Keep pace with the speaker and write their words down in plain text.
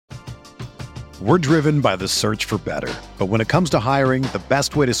We're driven by the search for better. But when it comes to hiring, the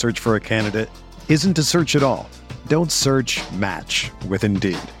best way to search for a candidate isn't to search at all. Don't search, match with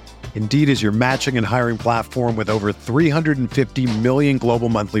Indeed. Indeed is your matching and hiring platform with over 350 million global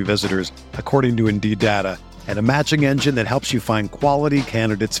monthly visitors, according to Indeed data, and a matching engine that helps you find quality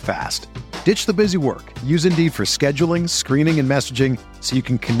candidates fast. Ditch the busy work. Use Indeed for scheduling, screening, and messaging so you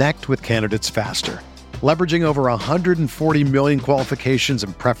can connect with candidates faster. Leveraging over 140 million qualifications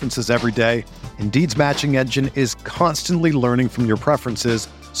and preferences every day, Indeed's matching engine is constantly learning from your preferences,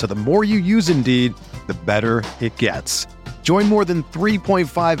 so the more you use Indeed, the better it gets. Join more than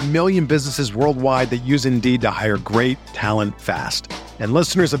 3.5 million businesses worldwide that use Indeed to hire great talent fast. And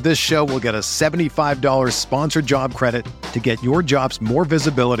listeners of this show will get a $75 sponsored job credit to get your jobs more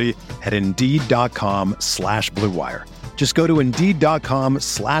visibility at Indeed.com/Blue Wire. Just go to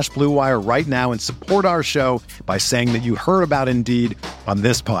Indeed.com/Blue Wire right now and support our show by saying that you heard about Indeed on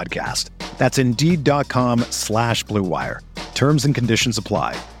this podcast. That's Indeed.com/Blue Wire. Terms and conditions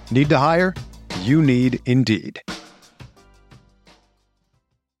apply. Need to hire? You need Indeed.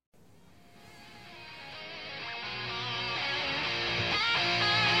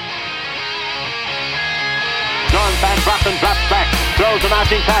 Van Brappen drops back, throws an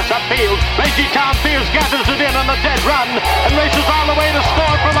arching pass upfield. Reggie Tom Fears gathers it in on the dead run and races all the way to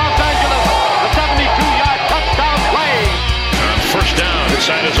score for Los Angeles. A 72-yard touchdown play. First down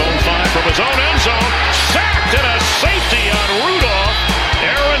inside his own 5 from his own end zone. Sacked and a safety on Rudolph.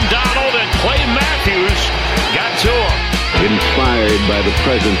 Aaron Donald and Clay Matthews got to him. Inspired by the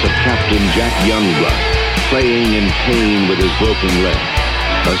presence of Captain Jack Youngblood, playing in pain with his broken leg.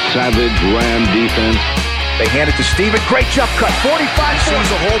 A savage Ram defense. They hand it to Steven. Great jump cut. 45. Sees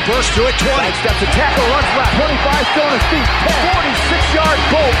a hole burst through it. 20. Steps a tackle. Runs left. 25. Still on his feet. 46-yard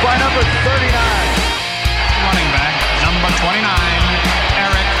goal by number 39. Running back, number 29,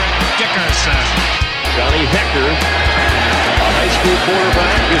 Eric Dickerson. Johnny Hecker, a high school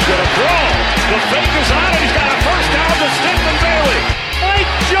quarterback, is going to throw. The fake is on, and he's got a first down to Stephen Bailey. Mike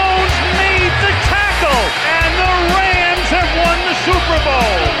Jones made the tackle, and the Rams have won the Super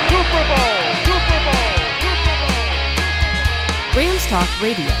Bowl. Super Bowl. Super Bowl. Rams Talk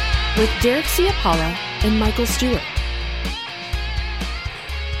Radio with Derek Ciapala and Michael Stewart.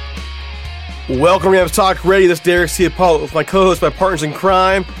 Welcome to Rams Talk Radio. This is Derek Ciapala with my co-host, my partners in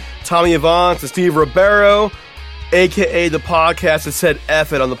crime, Tommy Avance and Steve Ribeiro, a.k.a. the podcast that said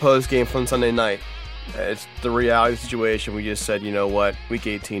F it on the postgame from Sunday night. It's the reality situation. We just said, you know what, week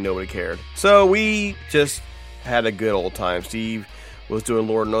 18, nobody cared. So we just had a good old time. Steve was doing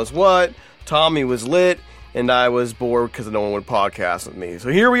Lord knows what. Tommy was lit. And I was bored because no one would podcast with me. So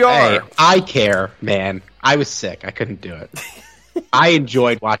here we are. Hey, I care, man. I was sick. I couldn't do it. I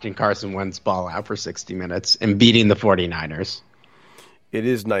enjoyed watching Carson Wentz ball out for 60 minutes and beating the 49ers. It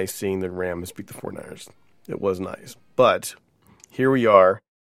is nice seeing the Rams beat the 49ers. It was nice. But here we are.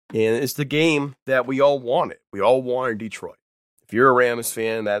 And it's the game that we all wanted. We all wanted Detroit. If you're a Rams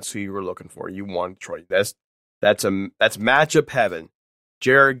fan, that's who you were looking for. You want Detroit. That's matchup heaven.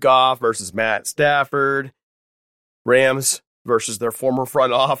 Jared Goff versus Matt Stafford. Rams versus their former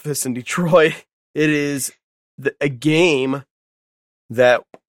front office in Detroit. It is a game that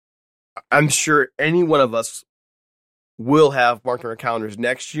I'm sure any one of us will have marked on our calendars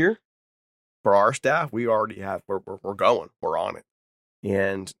next year. For our staff, we already have. We're going. We're on it.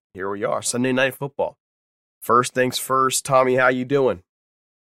 And here we are, Sunday Night Football. First things first, Tommy, how you doing?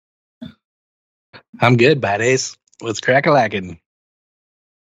 I'm good, buddies. What's crack-a-lackin'?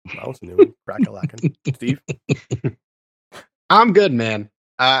 That was new. Crack-a-lackin'. Steve? I'm good, man.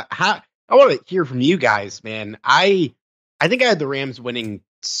 I want to hear from you guys, man. I think I had the Rams winning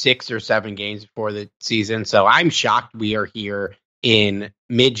 6 or 7 games before the season, so I'm shocked we are here in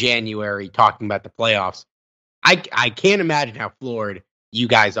mid-January talking about the playoffs. I can't imagine how floored you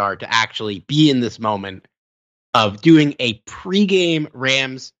guys are to actually be in this moment of doing a pregame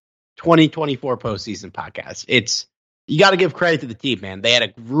Rams 2024 postseason podcast. You got to give credit to the team, man. They had a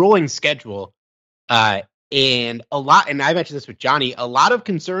grueling schedule, and a lot. And I mentioned this with Johnny. A lot of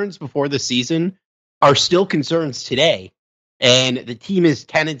concerns before the season are still concerns today, and the team is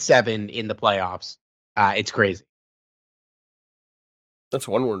 10-7 in the playoffs. It's crazy. That's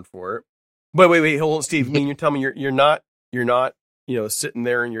one word for it. But wait, hold on, Steve. I mean, you're telling me you're not, sitting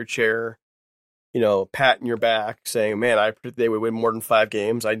there in your chair, patting your back, saying, "Man, I predicted they would win more than 5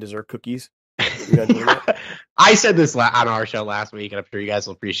 games. I deserve cookies." I said this on our show last week, and I'm sure you guys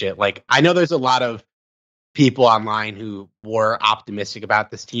will appreciate it. Like, I know there's a lot of people online who were optimistic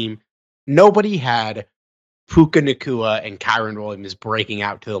about this team. Nobody had Puka Nacua and Kyron Williams breaking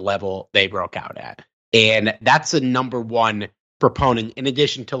out to the level they broke out at. And that's the number one proponent, in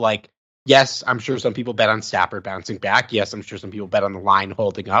addition to, like, Yes, I'm sure some people bet on Stafford bouncing back. Yes, I'm sure some people bet on the line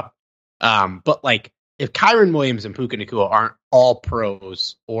holding up. But like, if Kyren Williams and Puka Nacua aren't all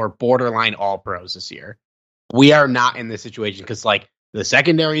pros or borderline all pros this year, we are not in this situation because like the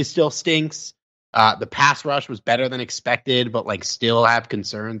secondary still stinks. The pass rush was better than expected, but like still have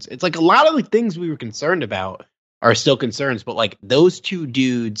concerns. It's like a lot of the things we were concerned about are still concerns, but like those two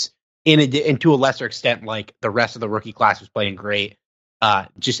dudes, and to a lesser extent, like the rest of the rookie class was playing great,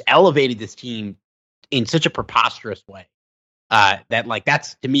 just elevated this team in such a preposterous way. That like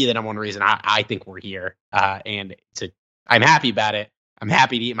that's to me the number one reason I think we're here. And I'm happy about it. I'm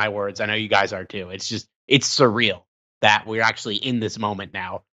happy to eat my words. I know you guys are too. It's surreal that we're actually in this moment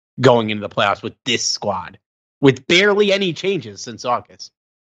now, going into the playoffs with this squad, with barely any changes since August.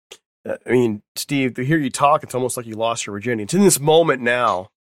 I mean, Steve, to hear you talk, it's almost like you lost your virginity. It's in this moment now.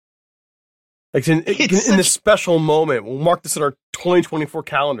 Like in this special moment. We'll mark this in our 2024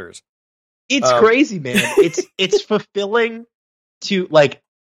 calendars. It's crazy, man. It's fulfilling to like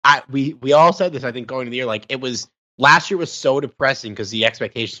we all said this, I think, going into the year. Like last year was so depressing because the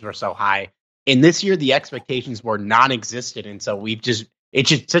expectations were so high. And this year the expectations were non-existent, and so it's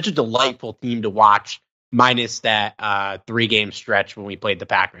just such a delightful team to watch, minus that 3-game stretch when we played the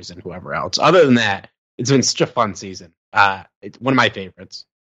Packers and whoever else. Other than that, it's been such a fun season. It's one of my favorites.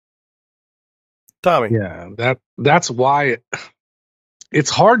 Tommy. Yeah, that's why it's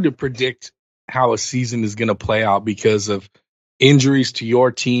hard to predict how a season is going to play out because of injuries to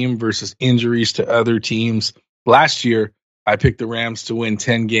your team versus injuries to other teams. Last year, I picked the Rams to win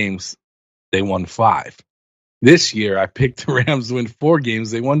 10 games. They won 5. This year, I picked the Rams to win 4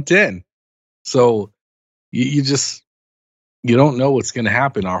 games. They won 10. So you don't know what's going to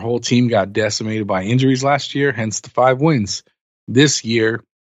happen. Our whole team got decimated by injuries last year, hence the 5 wins. This year,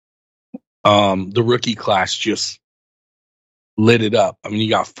 the rookie class just lit it up. I mean, you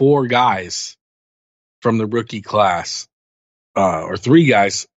got 4 guys from the rookie class, or 3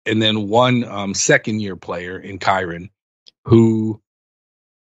 guys, and then 1 second-year player in Kyren who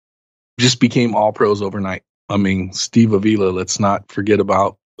just became all pros overnight. I mean, Steve Avila, let's not forget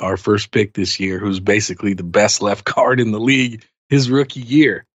about our first pick this year, who's basically the best left guard in the league his rookie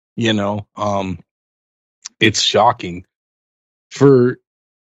year. It's shocking for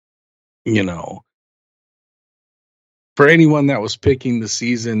anyone that was picking the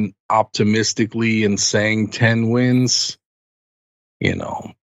season optimistically and saying 10 wins,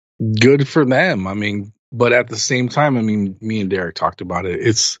 good for them. I mean, but at the same time, I mean, me and Derek talked about it.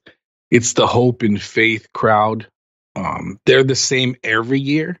 It's the hope and faith crowd. They're the same every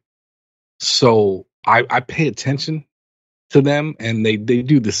year. So I pay attention to them, and they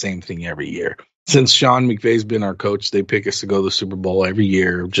do the same thing every year. Since Sean McVay's been our coach, they pick us to go to the Super Bowl every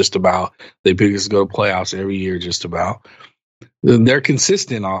year, just about. They pick us to go to playoffs every year, just about. They're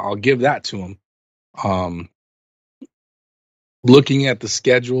consistent. I'll give that to them. Looking at the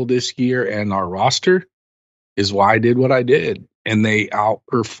schedule this year and our roster is why I did what I did. And they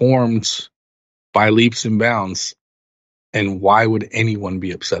outperformed by leaps and bounds. And why would anyone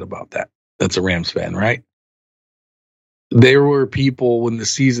be upset about that? That's a Rams fan, right? There were people when the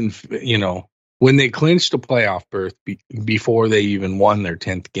season, when they clinched a playoff berth before they even won their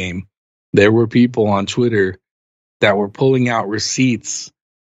 10th game, there were people on Twitter that were pulling out receipts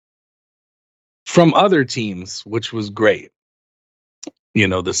from other teams, which was great. The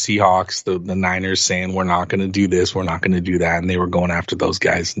Seahawks, the Niners saying, we're not going to do this, we're not going to do that. And they were going after those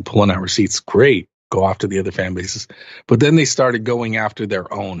guys and pulling out receipts. Great. Go after the other fan bases. But then they started going after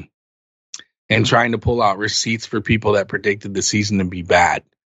their own and trying to pull out receipts for people that predicted the season to be bad.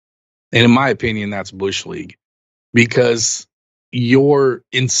 And in my opinion, that's Bush League, because you're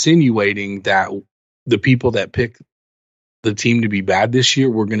insinuating that the people that picked the team to be bad this year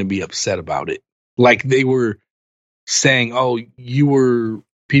were going to be upset about it. Like they were saying,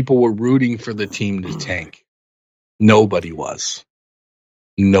 people were rooting for the team to tank. Nobody was.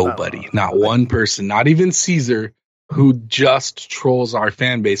 Nobody. Not one person, not even Caesar, who just trolls our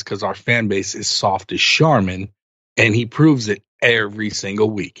fan base because our fan base is soft as Charmin, and he proves it every single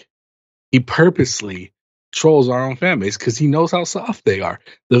week. He purposely trolls our own fan base because he knows how soft they are.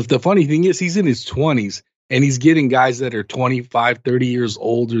 The funny thing is he's in his 20s, and he's getting guys that are 25, 30 years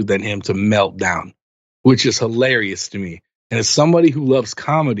older than him to melt down, which is hilarious to me. And as somebody who loves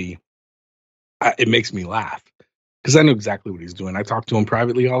comedy, it makes me laugh because I know exactly what he's doing. I talk to him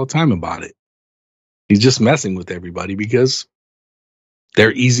privately all the time about it. He's just messing with everybody because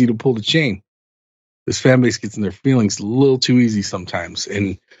they're easy to pull the chain. This fan base gets in their feelings a little too easy sometimes,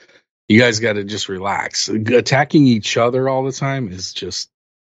 and you guys got to just relax. Attacking each other all the time is just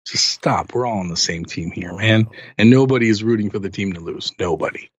stop. We're all on the same team here, man. And nobody is rooting for the team to lose.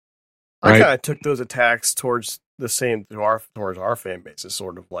 Nobody. I kind of took those attacks towards our fan base as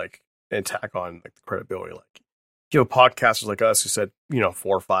sort of like an attack on like the credibility. Like, you know, podcasters like us who said,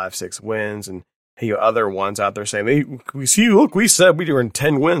 4, 5, 6 wins, and other ones out there saying, "Hey, we said we were in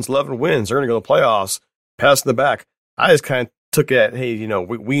 10 wins, 11 wins, they're going to go to the playoffs, pass in the back." I just kind of took it, hey,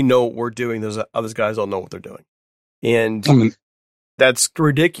 we know what we're doing. Those other guys don't know what they're doing, and that's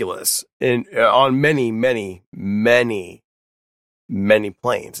ridiculous. And on many, many, many, many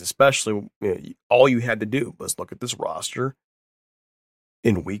planes, especially, all you had to do was look at this roster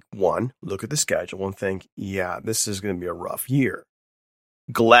in week 1, look at the schedule, and think, yeah, this is going to be a rough year.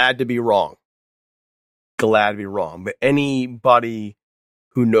 Glad to be wrong. But anybody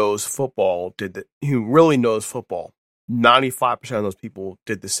who knows football who really knows football, 95% of those people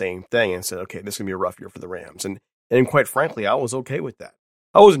did the same thing and said, okay, this is going to be a rough year for the Rams. And quite frankly, I was okay with that.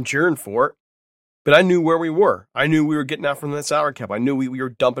 I wasn't cheering for it, but I knew where we were. I knew we were getting out from that salary cap. I knew we were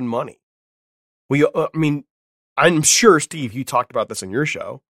dumping money. I'm sure, Steve, you talked about this in your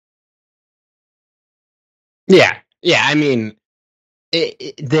show. Yeah. I mean,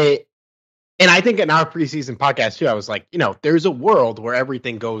 and I think in our preseason podcast too, I was like, there's a world where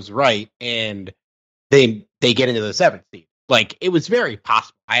everything goes right and they get into the 7th seed. Like, it was very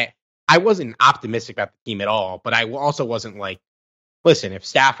possible. I wasn't optimistic about the team at all, but I also wasn't like, listen, if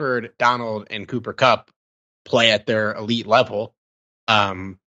Stafford, Donald, and Cooper Kupp play at their elite level,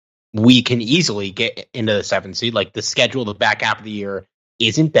 we can easily get into the 7th seed. Like, the schedule the back half of the year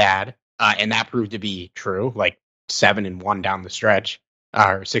isn't bad, and that proved to be true. Like 7-1 down the stretch,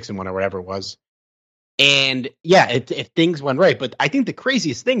 or 6-1 or whatever it was. And yeah, if things went right, but I think the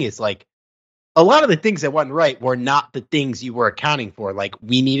craziest thing is like a lot of the things that went right were not the things you were accounting for. Like,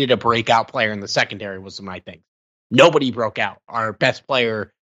 we needed a breakout player in the secondary was my thing. Nobody broke out. Our best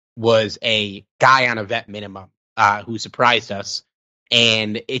player was a guy on a vet minimum who surprised us.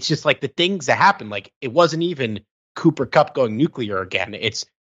 And it's just like the things that happened. Like, it wasn't even Cooper Kupp going nuclear again. It's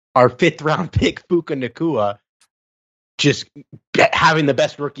our 5th round pick, Puka Nacua, just having the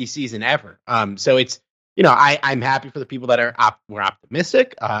best rookie season ever. So it's, I'm happy for the people that were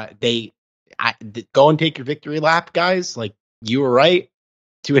optimistic. Go and take your victory lap, guys. Like, you were right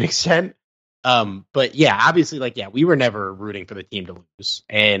to an extent. But yeah, obviously, like, yeah, we were never rooting for the team to lose.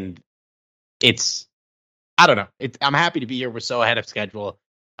 And I don't know. I'm happy to be here. We're so ahead of schedule.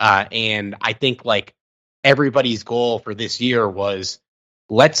 And I think like everybody's goal for this year was,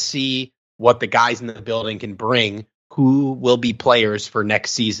 let's see what the guys in the building can bring, who will be players for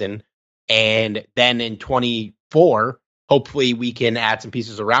next season. And then in 24, hopefully we can add some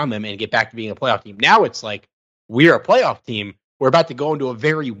pieces around them and get back to being a playoff team. Now it's like, we're a playoff team. We're about to go into a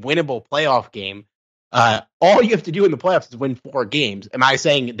very winnable playoff game. All you have to do in the playoffs is win 4 games. Am I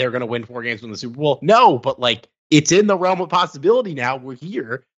saying they're going to win 4 games in the Super Bowl? No, but like, it's in the realm of possibility now. We're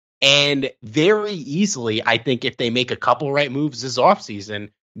here. And very easily, I think if they make a couple right moves this offseason,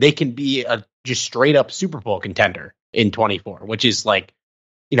 they can be a just straight up Super Bowl contender in 24, which is like,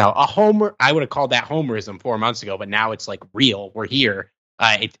 a homer. I would have called that homerism 4 months ago, but now it's like real. We're here.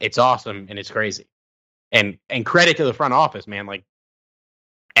 It's awesome and it's crazy. And credit to the front office, man. Like,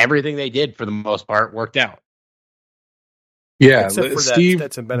 everything they did for the most part worked out. Yeah, except for Steve,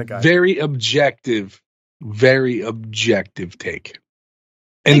 that's a Bennett guy. Very objective take.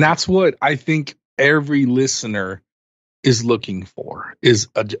 And that's what I think every listener is looking for, is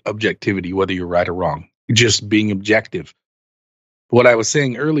objectivity, whether you're right or wrong. Just being objective. What I was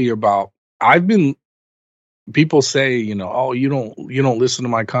saying earlier about, people say, oh, you don't listen to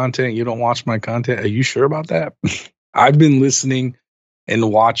my content, you don't watch my content. Are you sure about that? I've been listening and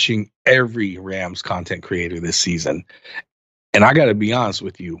watching every Rams content creator this season. And I got to be honest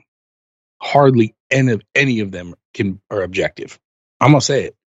with you, hardly any of them are objective. I'm going to say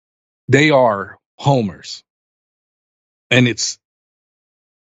it. They are homers. And it's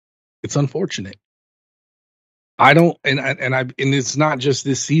unfortunate. I don't, and it's not just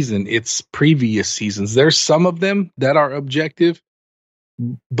this season, it's previous seasons. There's some of them that are objective,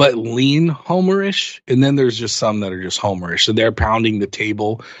 but lean homerish. And then there's just some that are just homerish. So they're pounding the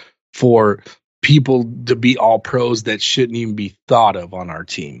table for people to be all pros that shouldn't even be thought of on our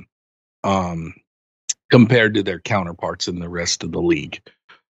team, compared to their counterparts in the rest of the league.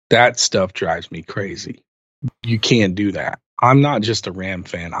 That stuff drives me crazy. You can't do that. I'm not just a Ram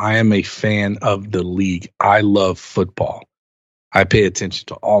fan. I am a fan of the league. I love football. I pay attention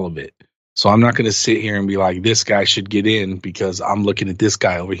to all of it. So I'm not going to sit here and be like, this guy should get in because I'm looking at this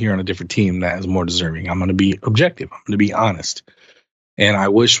guy over here on a different team that is more deserving. I'm going to be objective. I'm going to be honest. And I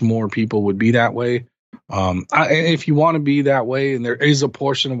wish more people would be that way. If you want to be that way, and there is a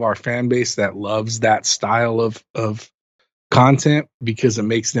portion of our fan base that loves that style of content because it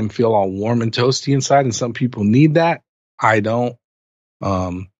makes them feel all warm and toasty inside, and some people need that. I don't.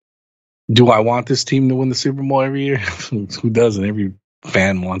 Do I want this team to win the Super Bowl every year? Who doesn't? Every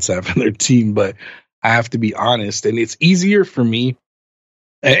fan wants that for their team, but I have to be honest, and it's easier for me,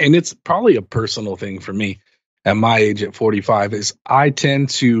 and it's probably a personal thing for me at my age at 45, is I tend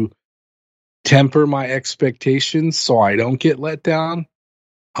to temper my expectations so I don't get let down.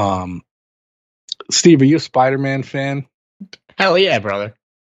 Steve, are you a Spider-Man fan? Hell yeah, brother.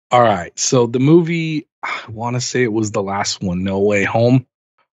 All right. So the movie, I want to say it was the last one, No Way Home,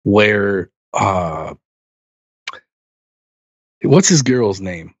 where, what's his girl's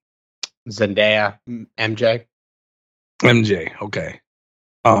name? Zendaya, MJ. MJ. Okay.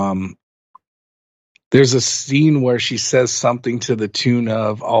 There's a scene where she says something to the tune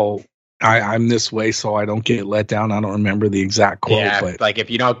of, "Oh, I'm this way, so I don't get let down." I don't remember the exact quote, but like if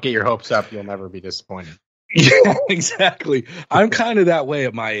you don't get your hopes up, you'll never be disappointed. Yeah, exactly. I'm kind of that way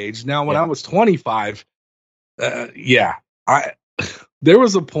at my age now. When I was 25, there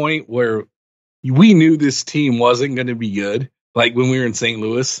was a point where we knew this team wasn't going to be good. Like when we were in St.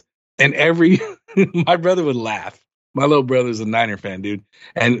 Louis, and my brother would laugh. My little brother's a Niner fan, dude.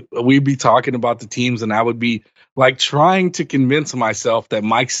 And we'd be talking about the teams, and I would be like trying to convince myself that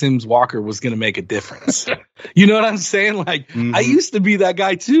Mike Sims Walker was going to make a difference. You know what I'm saying? Like, I used to be that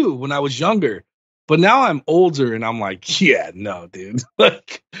guy too when I was younger, but now I'm older and I'm like, yeah, no, dude.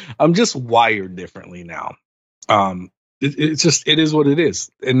 Like, I'm just wired differently now. It is what it is.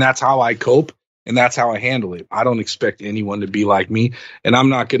 And that's how I cope, and that's how I handle it. I don't expect anyone to be like me, and I'm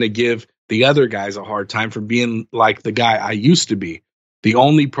not going to give the other guys a hard time for being like the guy I used to be. The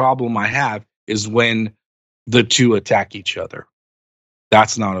only problem I have is when the two attack each other.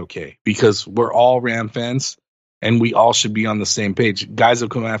 That's not okay, because we're all Ram fans and we all should be on the same page. Guys have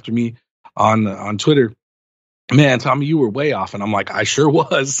come after me on Twitter. Man, Tommy, you were way off. And I'm like, I sure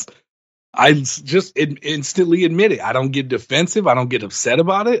was. I just instantly admit it. I don't get defensive. I don't get upset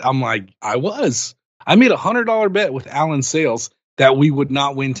about it. I'm like, I was. I made $100 bet with Alan Sales that we would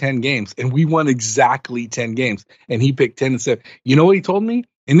not win 10 games, and we won exactly 10 games. And he picked 10 and said, you know what he told me?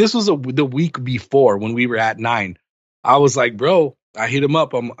 And this was the week before when we were at 9. I was like, bro, I hit him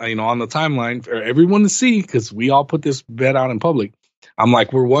up on the timeline for everyone to see, because we all put this bet out in public. I'm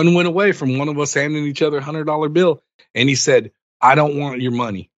like, we're one win away from one of us handing each other a $100 bill. And he said, I don't want your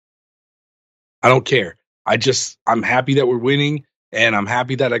money. I don't care. I'm happy that we're winning, and I'm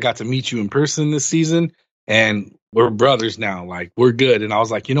happy that I got to meet you in person this season. And we're brothers now. Like, we're good. And I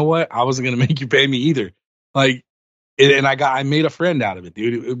was like, you know what? I wasn't going to make you pay me either. Like, and I made a friend out of it,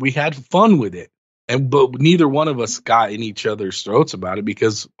 dude. We had fun with it. But neither one of us got in each other's throats about it,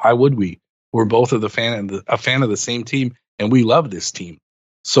 because why would we? We're both a fan of the same team, and we love this team.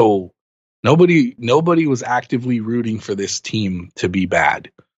 So nobody was actively rooting for this team to be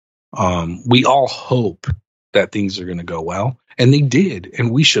bad. We all hope that things are going to go well, and they did.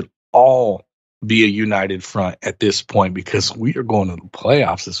 And we should all be a united front at this point, because we are going to the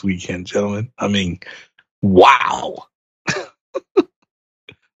playoffs this weekend, gentlemen. I mean, wow.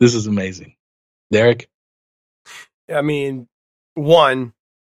 This is amazing. Derek? I mean, one,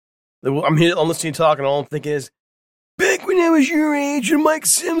 I'm here on listening talking, all I'm thinking is, back when I was your age and Mike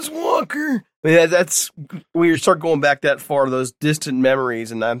Sims Walker. I mean, that's when you start going back that far, those distant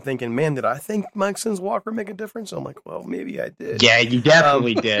memories, and I'm thinking, man, did I think Mike Sims Walker make a difference? I'm like, well, maybe I did. Yeah, you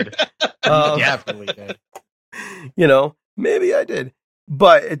definitely did. You definitely did. You know, maybe I did.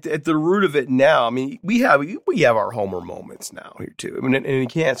 But at the root of it now, I mean, we have our homer moments now here too. I mean, and you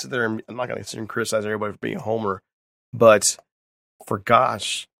can't sit there and I'm not going to sit and criticize everybody for being a homer, but for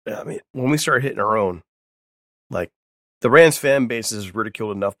gosh, I mean, when we start hitting our own, like the Rams fan base is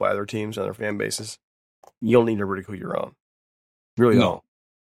ridiculed enough by other teams and other fan bases. You don't need to ridicule your own. You really don't.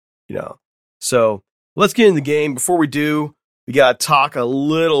 You know. So let's get in the game. Before we do, we got to talk a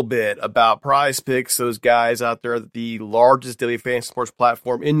little bit about Prize Picks, those guys out there, the largest daily fantasy sports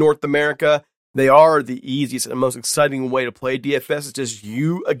platform in North America. They are the easiest and most exciting way to play DFS. It's just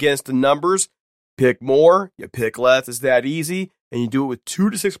you against the numbers. Pick more, you pick less. It's that easy. And you do it with 2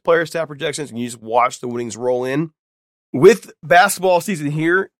 to 6 player stat projections, and you just watch the winnings roll in. With basketball season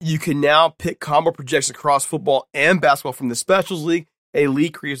here, you can now pick combo projections across football and basketball from the Specials League, a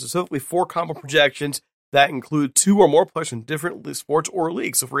league created specifically for combo projections that include 2 or more players from different sports or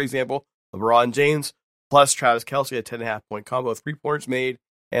leagues. So, for example, LeBron James plus Travis Kelce, a 10.5-point combo of 3-pointers made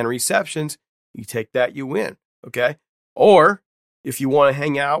and receptions. You take that, you win. Okay? Or if you want to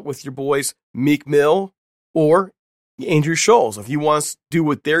hang out with your boys Meek Mill or Andrew Scholes, if you want to do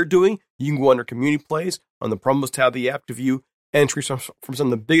what they're doing, you can go under Community Plays on the promos tab of the app to view entries from some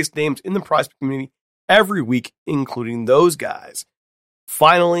of the biggest names in the prize community every week, including those guys.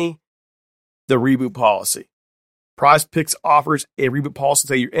 Finally, the reboot policy. Prize Picks offers a reboot policy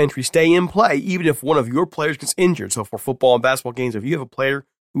so that your entries stay in play even if one of your players gets injured. So for football and basketball games, if you have a player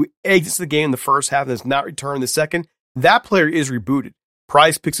who exits the game in the first half and does not return in the second, that player is rebooted.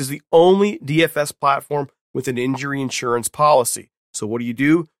 Prize Picks is the only DFS platform with an injury insurance policy. So what do?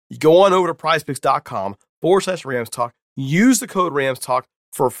 You go on over to prizepicks.com/Rams Talk. Use the code Rams Talk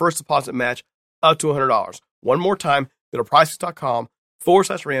for a first deposit match up to $100. One more time, go to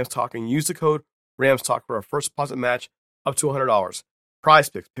prizepicks.com/Rams Talk and use the code Rams Talk for a first deposit match up to $100. Prize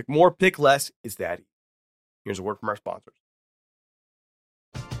Picks. Pick more, pick less. It's that easy. Here's a word from our sponsors.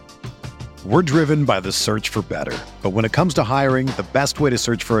 We're driven by the search for better. But when it comes to hiring, the best way to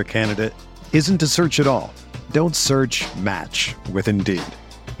search for a candidate isn't to search at all. Don't search, match with Indeed.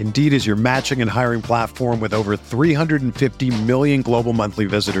 Indeed is your matching and hiring platform with over 350 million global monthly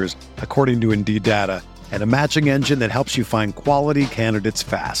visitors, according to Indeed data, and a matching engine that helps you find quality candidates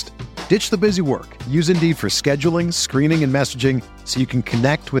fast. Ditch the busy work. Use Indeed for scheduling, screening, and messaging so you can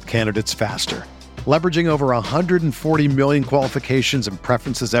connect with candidates faster. Leveraging over 140 million qualifications and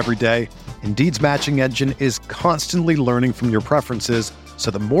preferences every day, Indeed's matching engine is constantly learning from your preferences,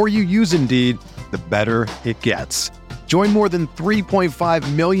 so the more you use Indeed, the better it gets. Join more than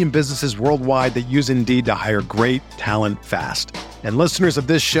 3.5 million businesses worldwide that use Indeed to hire great talent fast. And listeners of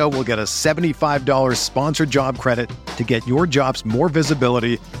this show will get a $75 sponsored job credit to get your jobs more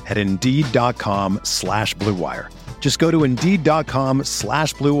visibility at Indeed.com/Blue Wire. Just go to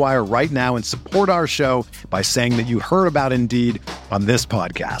Indeed.com/Blue Wire right now and support our show by saying that you heard about Indeed on this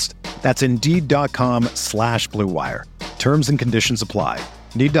podcast. That's Indeed.com/Blue Wire. Terms and conditions apply.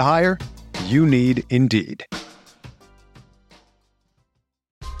 Need to hire? You need Indeed.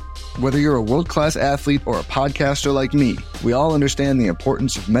 Whether you're a world-class athlete or a podcaster like me, we all understand the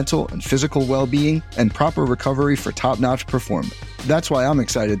importance of mental and physical well-being and proper recovery for top-notch performance. That's why I'm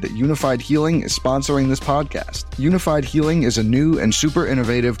excited that Unified Healing is sponsoring this podcast. Unified Healing is a new and super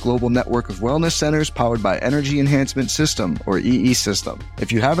innovative global network of wellness centers powered by Energy Enhancement System, or EE System. If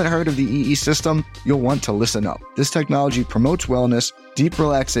you haven't heard of the EE System, you'll want to listen up. This technology promotes wellness, deep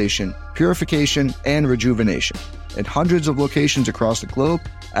relaxation, purification, and rejuvenation. At hundreds of locations across the globe,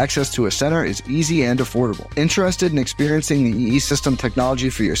 access to a center is easy and affordable. Interested in experiencing the EE System technology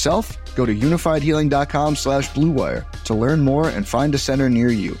for yourself? Go to unifiedhealing.com/Blue Wire to learn more and find a center near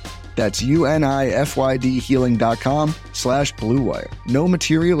you. That's UNIFYDhealing.com/Blue Wire. No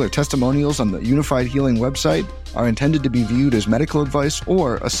material or testimonials on the Unified Healing website are intended to be viewed as medical advice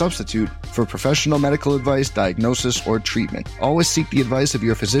or a substitute for professional medical advice, diagnosis, or treatment. Always seek the advice of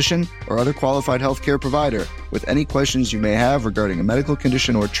your physician or other qualified healthcare provider with any questions you may have regarding a medical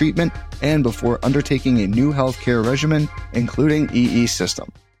condition or treatment and before undertaking a new healthcare regimen, including EE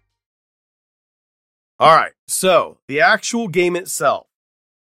System. All right, so the actual game itself.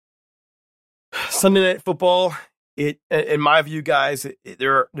 Sunday Night Football, in my view, guys,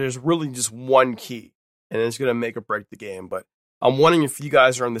 there's really just one key, and it's going to make or break the game. But I'm wondering if you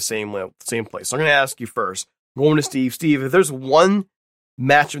guys are on the same place. So I'm going to ask you first. I'm going to Steve. Steve, if there's one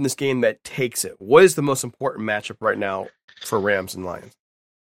matchup in this game that takes it, what is the most important matchup right now for Rams and Lions?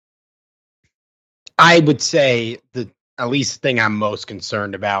 I would say the at least thing I'm most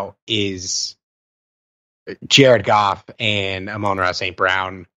concerned about is Jared Goff and Amon-Ra St.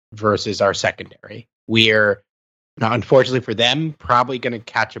 Brown versus our secondary. We're, unfortunately for them, probably going to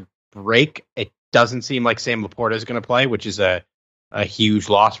catch a break. It doesn't seem like Sam Laporta is going to play, which is a huge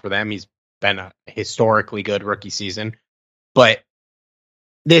loss for them. He's been a historically good rookie season. But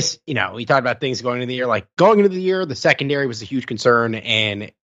this, we talked about things going into the year. Like going into the year, the secondary was a huge concern,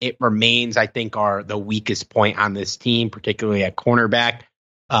 and it remains, I think, the weakest point on this team, particularly at cornerback.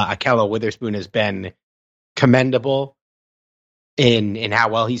 Ahkello Witherspoon has been commendable in how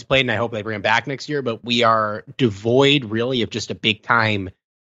well he's played, and I hope they bring him back next year. But we are devoid, really, of just a big time,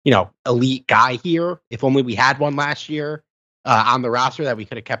 elite guy here. If only we had one last year on the roster that we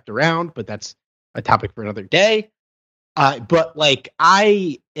could have kept around. But that's a topic for another day. But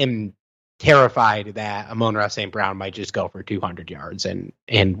I am terrified that Amon-Ra St. Brown might just go for 200 yards and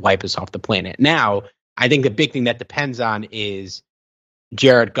wipe us off the planet. Now, I think the big thing that depends on is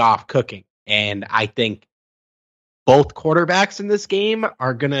Jared Goff cooking, and I think both quarterbacks in this game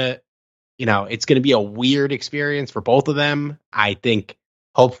are going to, it's going to be a weird experience for both of them. I think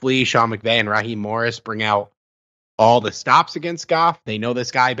hopefully Sean McVay and Raheem Morris bring out all the stops against Goff. They know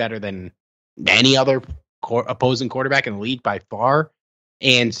this guy better than any other opposing quarterback in the league by far.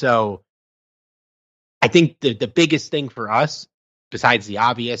 And so I think the biggest thing for us, besides the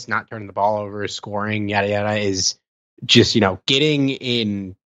obvious, not turning the ball over, scoring, yada, yada, is just, getting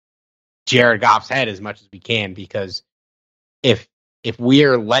in Jared Goff's head as much as we can, because if we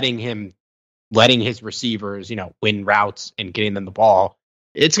are letting his receivers, win routes and getting them the ball,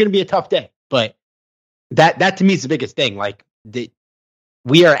 it's going to be a tough day. But that to me is the biggest thing. Like,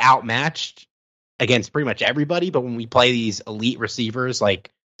 we are outmatched against pretty much everybody, but when we play these elite receivers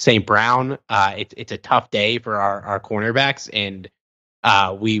like St. Brown, it's a tough day for our cornerbacks, and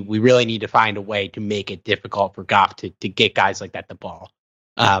we really need to find a way to make it difficult for Goff to get guys like that the ball.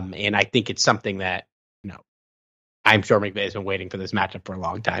 And I think it's something that, I'm sure McVay has been waiting for this matchup for a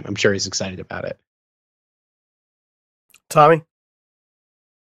long time. I'm sure he's excited about it. Tommy?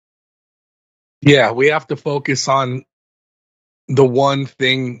 Yeah, we have to focus on the one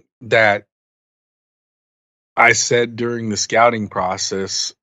thing that I said during the scouting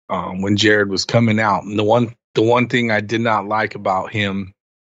process when Jared was coming out. And the one thing I did not like about him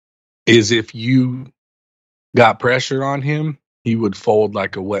is if you got pressure on him, he would fold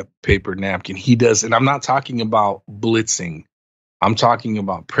like a wet paper napkin. He does, and I'm not talking about blitzing. I'm talking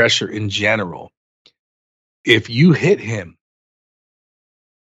about pressure in general. If you hit him,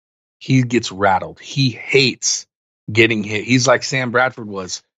 he gets rattled. He hates getting hit. He's like Sam Bradford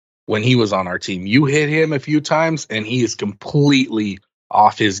was when he was on our team. You hit him a few times, and he is completely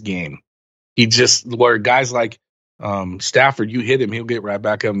off his game. Where guys like Stafford, you hit him, he'll get right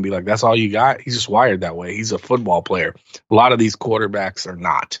back up and be like, that's all you got? He's just wired that way. He's a football player. A lot of these quarterbacks are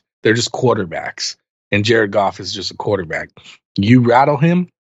not. They're just quarterbacks. And Jared Goff is just a quarterback. You rattle him,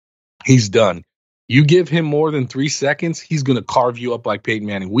 he's done. You give him more than 3 seconds, he's going to carve you up like Peyton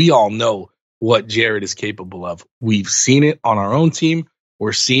Manning. We all know what Jared is capable of. We've seen it on our own team.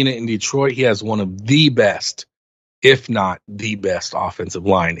 We're seeing it in Detroit. He has one of the best, if not the best, offensive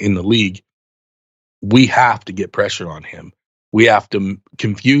line in the league. We have to get pressure on him. We have to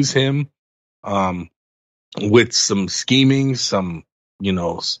confuse him with some scheming, some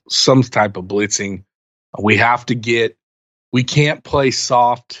type of blitzing. We can't play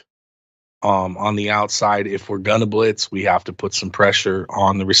soft on the outside. If we're going to blitz, we have to put some pressure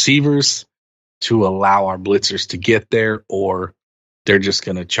on the receivers to allow our blitzers to get there, or they're just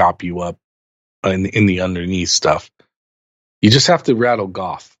going to chop you up in the underneath stuff. You just have to rattle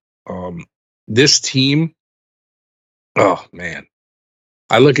Goff. This team, oh man,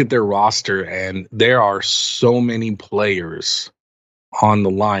 I look at their roster and there are so many players on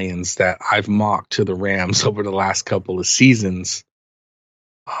the Lions that I've mocked to the Rams over the last couple of seasons.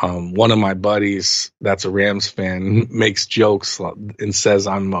 One of my buddies that's a Rams fan makes jokes and says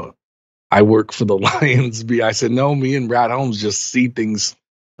I work for the Lions. I said, no, me and Brad Holmes just see things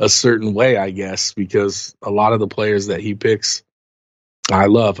a certain way, I guess, because a lot of the players that he picks I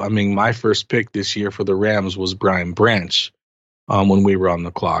love. I mean, my first pick this year for the Rams was Brian Branch when we were on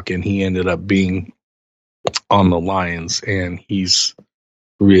the clock, and he ended up being on the Lions, and he's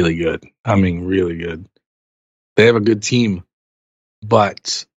really good. I mean, really good. They have a good team,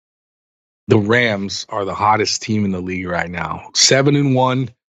 but the Rams are the hottest team in the league right now. 7-1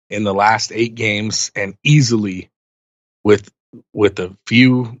 in the last 8 games, and easily with a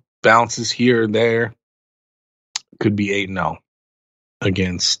few bounces here and there, could be 8-0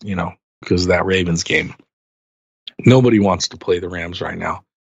 against, because of that Ravens game. Nobody wants to play the Rams right now.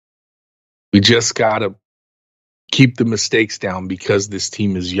 We just got to keep the mistakes down because this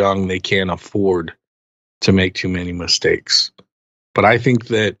team is young. They can't afford to make too many mistakes. But I think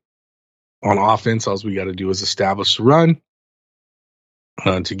that on offense, all we got to do is establish the run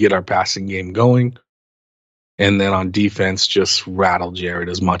to get our passing game going. And then on defense, just rattle Jared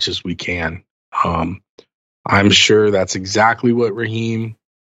as much as we can. I'm sure that's exactly what Raheem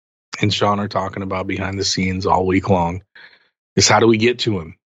and Sean are talking about behind the scenes all week long, is how do we get to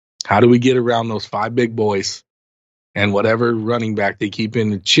him? How do we get around those 5 big boys and whatever running back they keep in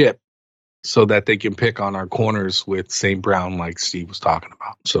the chip so that they can pick on our corners with St. Brown like Steve was talking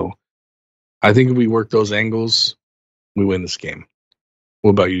about. So I think if we work those angles, we win this game.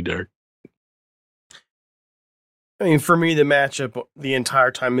 What about you, Derek? I mean, for me, the matchup the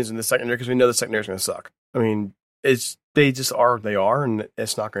entire time is in the secondary because we know the secondary is going to suck. I mean, they just are what they are, and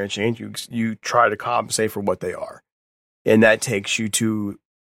it's not going to change. You try to compensate for what they are, and that takes you to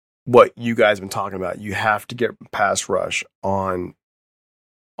what you guys have been talking about. You have to get pass rush on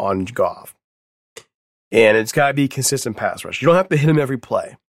Goff, and it's got to be consistent pass rush. You don't have to hit him every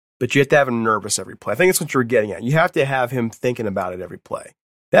play, but you have to have him nervous every play. I think that's what you're getting at. You have to have him thinking about it every play.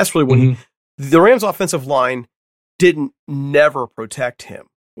 That's really when the Rams' offensive line didn't never protect him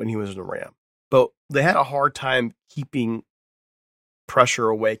when he was in the Ram, but they had a hard time keeping pressure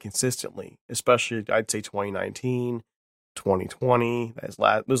away consistently, especially I'd say 2019, 2020,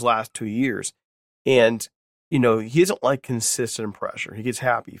 those last 2 years. And, he doesn't like consistent pressure. He gets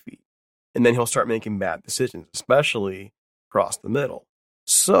happy feet. and then he'll start making bad decisions, especially across the middle.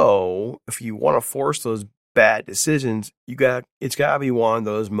 So if you want to force those bad decisions, it's got to be one of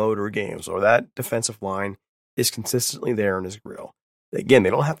those motor games, or that defensive line is consistently there in his grill. Again, they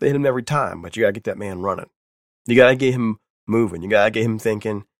don't have to hit him every time, but you got to get that man running. You got to get him moving. You got to get him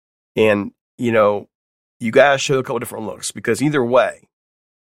thinking. And, you got to show a couple different looks, because either way,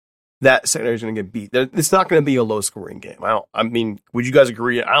 that secondary is going to get beat. It's not going to be a low-scoring game. Would you guys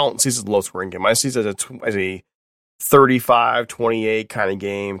agree? I don't see this as a low-scoring game. I see this as a 35-28 kind of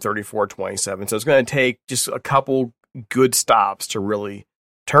game, 34-27. So it's going to take just a couple good stops to really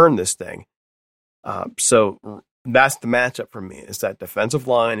turn this thing. So that's the matchup for me, is that defensive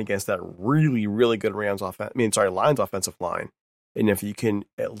line against that really, really good Lions offensive line. And if you can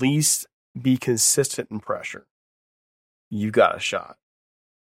at least be consistent in pressure, you've got a shot.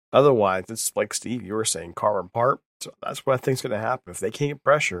 Otherwise, it's like Steve, you were saying, carve them apart. So that's what I think is going to happen. If they can't get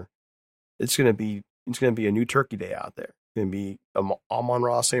pressure, it's going to be a new turkey day out there. It's going to be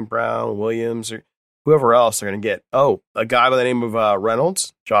Amon-Ra St. Brown, Williams, or whoever else they're going to get. Oh, a guy by the name of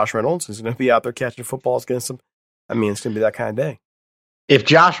Josh Reynolds, is going to be out there catching footballs against them. It's going to be that kind of day. If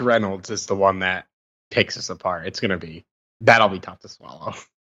Josh Reynolds is the one that picks us apart, that'll be tough to swallow.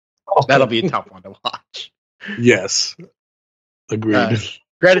 That'll be a tough one to watch. Yes. Agreed.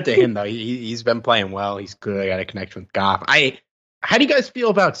 Credit to him, though. He's been playing well. He's good. I got a connection with Goff. How do you guys feel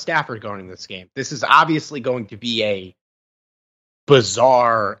about Stafford going in this game? This is obviously going to be a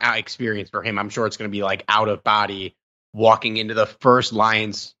bizarre experience for him. I'm sure it's going to be like out of body, walking into the first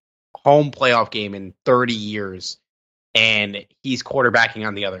Lions home playoff game in 30 years, and he's quarterbacking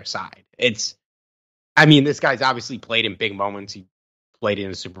on the other side. This guy's obviously played in big moments. He played in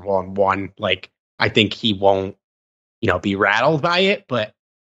the Super Bowl and won. I think he won't, be rattled by it, but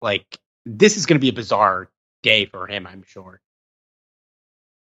this is going to be a bizarre day for him, I'm sure.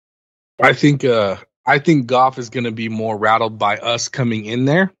 I think Goff is going to be more rattled by us coming in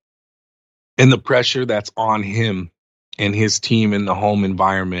there and the pressure that's on him and his team in the home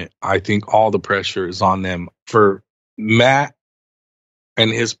environment. I think all the pressure is on them. For Matt and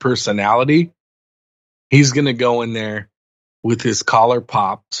his personality, he's going to go in there with his collar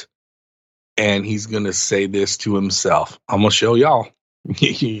popped, and he's going to say this to himself: I'm going to show y'all.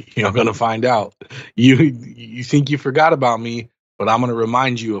 You're going to find out. You think you forgot about me, but I'm going to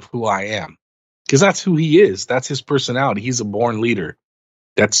remind you of who I am. Because that's who he is. That's his personality. He's a born leader.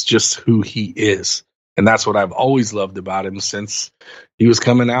 That's just who he is. And that's what I've always loved about him since he was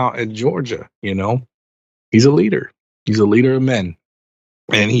coming out at Georgia. He's a leader. He's a leader of men.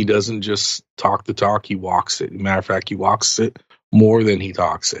 And he doesn't just talk the talk, he walks it. Matter of fact, he walks it more than he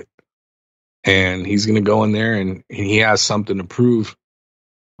talks it. And he's going to go in there and he has something to prove.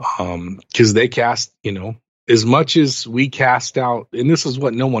 Because they cast, as much as we cast out, and this is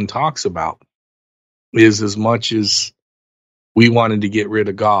what no one talks about, is as much as we wanted to get rid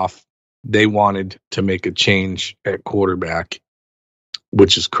of Goff, they wanted to make a change at quarterback,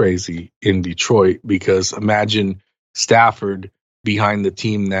 which is crazy in Detroit, because imagine Stafford behind the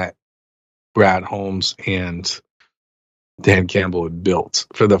team that Brad Holmes and Dan Campbell had built.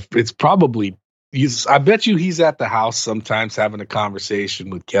 I bet you he's at the house sometimes having a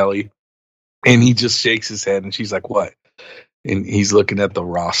conversation with Kelly, and he just shakes his head and she's like, what? And he's looking at the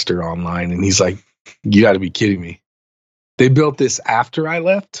roster online and he's like, you got to be kidding me. They built this after I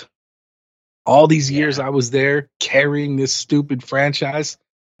left. All these years I was there carrying this stupid franchise,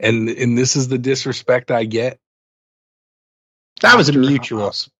 and this is the disrespect I get. That was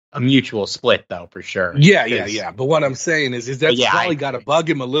a mutual split, though, for sure. Yeah. But what I'm saying is that's probably got to bug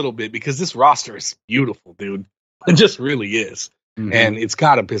him a little bit, because this roster is beautiful, dude. It just really is. Mm-hmm. And it's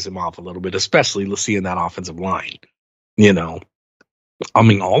got to piss him off a little bit, especially seeing that offensive line.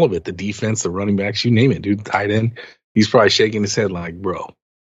 All of it, the defense, the running backs, you name it, dude, tight end. He's probably shaking his head like, bro.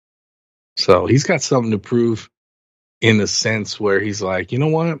 So he's got something to prove, in the sense where he's like, you know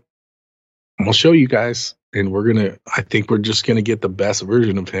what? I'm going to show you guys. And I think we're just going to get the best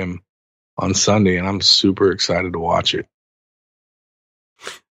version of him on Sunday. And I'm super excited to watch it.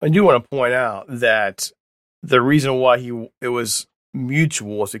 I do want to point out that the reason why it was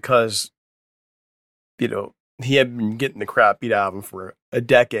mutual was because, he had been getting the crap beat out of him for a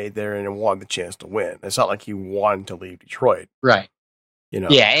decade there and wanted the chance to win. It's not like he wanted to leave Detroit. Right. Yeah.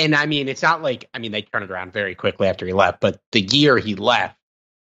 And it's not like, they turned it around very quickly after he left, but the year he left,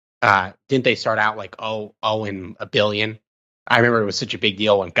 didn't they start out like in $1 billion? I remember it was such a big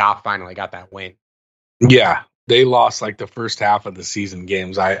deal when Goff finally got that win. Yeah, they lost like the first half of the season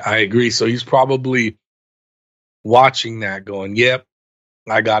games. I agree. So he's probably watching that going, yep,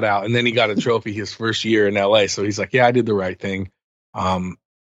 I got out. And then he got a trophy his first year in LA. So he's like, yeah, I did the right thing.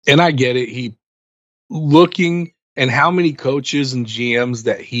 And I get it. He looking and how many coaches and GMs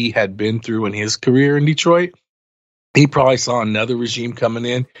that he had been through in his career in Detroit, he probably saw another regime coming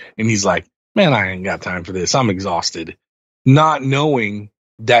in and he's like, man, I ain't got time for this. I'm exhausted. Not knowing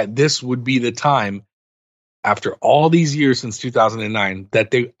that this would be the time after all these years since 2009 that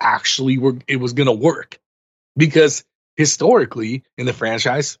they actually it was going to work. Because historically in the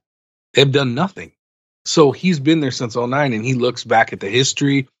franchise, they've done nothing. So he's been there since 2009 and he looks back at the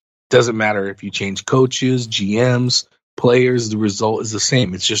history. Doesn't matter if you change coaches, GMs, players, the result is the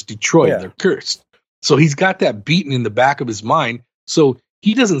same. It's just Detroit. Yeah. They're cursed. So he's got that beaten in the back of his mind. So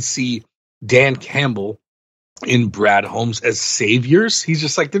he doesn't see Dan Campbell and Brad Holmes as saviors. He's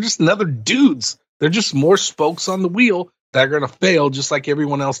just like, they're just another dudes. They're just more spokes on the wheel that are going to fail just like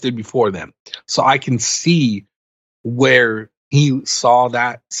everyone else did before them. So I can see where he saw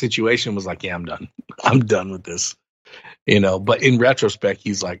that situation, was like, yeah, I'm done. I'm done with this. But in retrospect,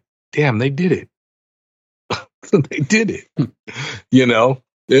 he's like, damn, they did it. They did it.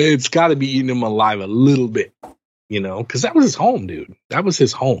 It's got to be eating him alive a little bit, because that was his home, dude. That was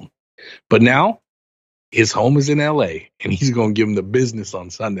his home. But now his home is in LA and he's going to give him the business on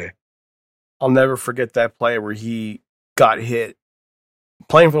Sunday. I'll never forget that play where he got hit.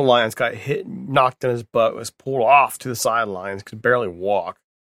 Playing for the Lions, got hit, knocked in his butt, was pulled off to the sidelines, could barely walk.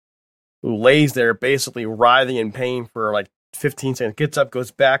 Who lays there basically writhing in pain for like 15 seconds, gets up, goes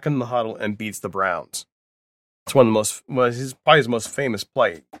back in the huddle, and beats the Browns. It's one of the most, probably his most famous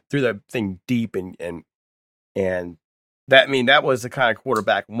play. Threw that thing deep and that was the kind of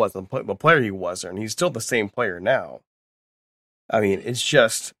quarterback he was, the player he was, and he's still the same player now. I mean, it's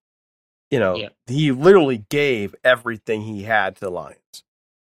just, He literally gave everything he had to the Lions.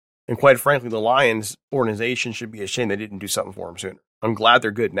 And quite frankly, the Lions organization should be ashamed they didn't do something for him sooner. I'm glad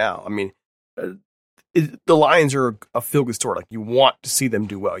they're good now. I mean, the Lions are a feel-good story. Like, you want to see them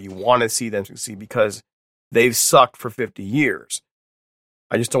do well. You want to see them succeed because they've sucked for 50 years.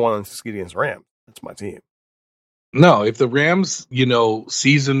 I just don't want them to succeed against the Rams. That's my team. No, if the Rams,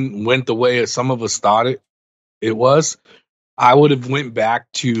 season went the way some of us thought it was, I would have went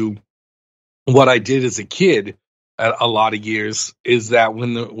back to what I did as a kid a lot of years, is that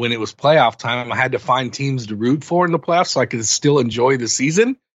when it was playoff time, I had to find teams to root for in the playoffs so I could still enjoy the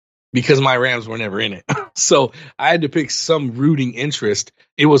season because my Rams were never in it. So I had to pick some rooting interest.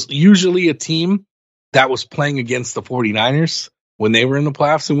 It was usually a team that was playing against the 49ers when they were in the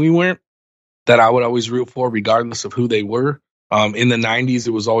playoffs and we weren't, that I would always root for regardless of who they were. In the 90s,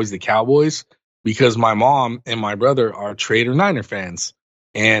 it was always the Cowboys because my mom and my brother are Trader Niner fans.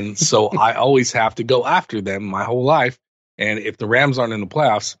 And so I always have to go after them my whole life. And if the Rams aren't in the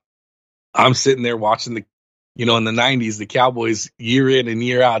playoffs, I'm sitting there watching in the 90s, the Cowboys year in and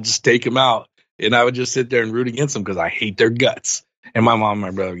year out, just take them out. And I would just sit there and root against them because I hate their guts. And my mom and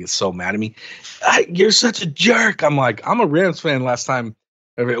my brother get so mad at me. You're such a jerk. I'm like, I'm a Rams fan last time.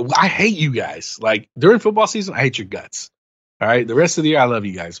 I hate you guys. Like, during football season, I hate your guts. All right. The rest of the year, I love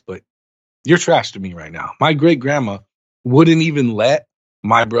you guys, but you're trash to me right now. My great grandma wouldn't even let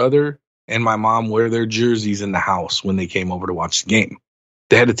my brother and my mom wear their jerseys in the house when they came over to watch the game.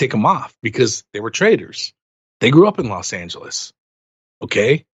 They had to take them off because they were traitors. They grew up in Los Angeles.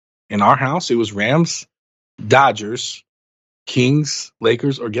 Okay. In our house, it was Rams, Dodgers, Kings,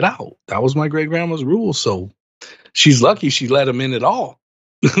 Lakers, or get out. That was my great grandma's rule. So she's lucky she let them in at all.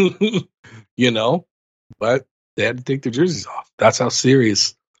 But they had to take their jerseys off. That's how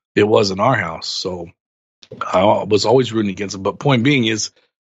serious it was in our house. So I was always rooting against them. But point being is,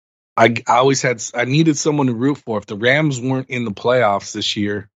 I needed someone to root for. If the Rams weren't in the playoffs this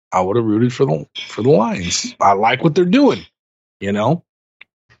year, I would have rooted for the Lions. I like what they're doing,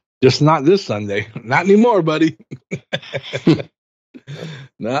 Just not this Sunday. Not anymore, buddy.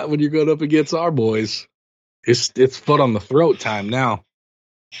 Not when you're going up against our boys. It's foot on the throat time now.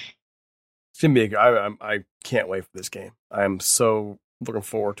 It's gonna be I can't wait for this game. I'm so looking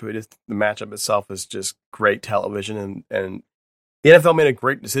forward to it. The matchup itself is just great television, and the NFL made a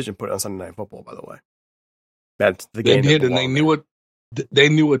great decision putting it on Sunday Night Football. By the way, that's the game. They did, and they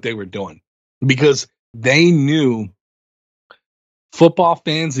knew what they were doing because they knew football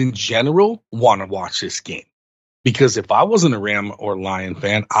fans in general want to watch this game. Because if I wasn't a Ram or Lion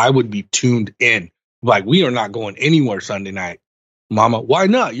fan, I would be tuned in. Like, we are not going anywhere Sunday night. Mama, why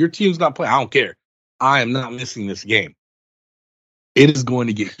not? Your team's not playing. I don't care. I am not missing this game. It is going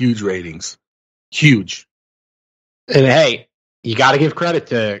to get huge ratings. Huge. And hey, you got to give credit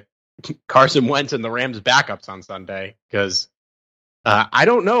to Carson Wentz and the Rams backups on Sunday, because I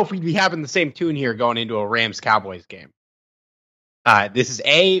don't know if we'd be having the same tune here going into a Rams-Cowboys game. This is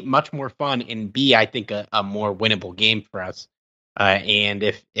A, much more fun, and B, I think a more winnable game for us. And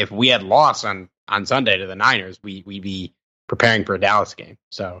if we had lost on Sunday to the Niners, we'd be preparing for a Dallas game.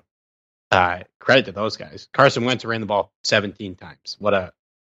 So credit to those guys. Carson Wentz ran the ball 17 times. What a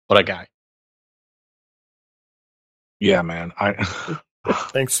guy. Yeah, man.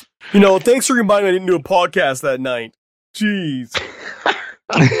 Thanks. Thanks for reminding me I didn't do a podcast that night. Jeez.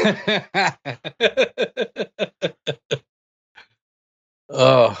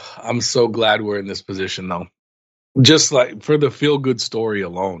 Oh, I'm so glad we're in this position, though. Just like for the feel-good story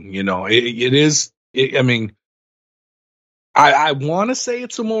alone, it is. I mean, I want to say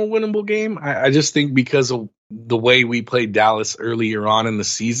it's a more winnable game. I just think because of the way we played Dallas earlier on in the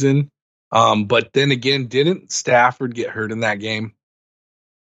season. But then again, didn't Stafford get hurt in that game?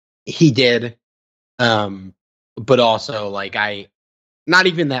 He did. But also, not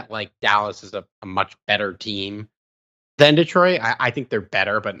even that, Dallas is a much better team than Detroit. I think they're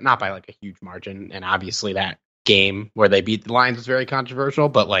better, but not by, a huge margin. And obviously that game where they beat the Lions was very controversial.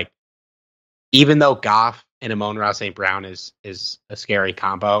 But, even though Goff and Amon-Ra St. Brown is a scary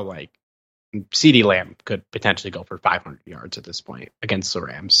combo, CeeDee Lamb could potentially go for 500 yards at this point against the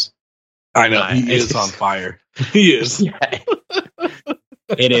Rams. I know. He is on fire. He is. Yeah.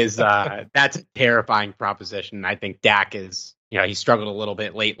 It is. That's a terrifying proposition. I think Dak is, he struggled a little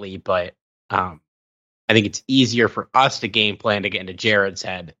bit lately, but I think it's easier for us to game plan to get into Jared's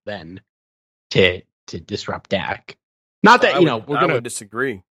head than to disrupt Dak. Not that, we're going to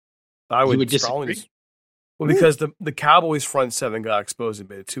disagree. I would disagree. Well, because the Cowboys front seven got exposed a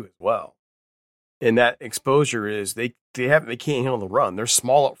bit too as well. And that exposure is they can't handle the run. They're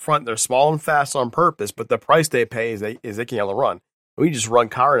small up front. They're small and fast on purpose, but the price they pay is they can't handle the run. We just run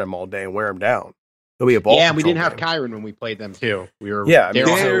Kyron them all day and wear them down. It'll be a ball. Yeah, we didn't have Kyron when we played them too. We were. Yeah,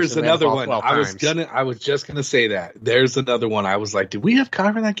 there's another one. I was just gonna say that. There's another one. I was like, did we have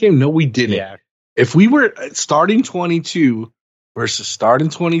Kyron that game? No, we didn't. Yeah. If we were starting 22 versus starting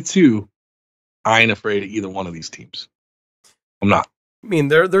 22, I ain't afraid of either one of these teams. I'm not. I mean,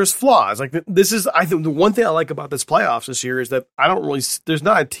 there's flaws. This is, I think, the one thing I like about this playoffs this year is that there's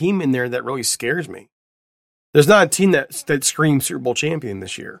not a team in there that really scares me. There's not a team that screams Super Bowl champion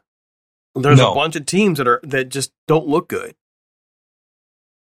this year. There's a bunch of teams that just don't look good.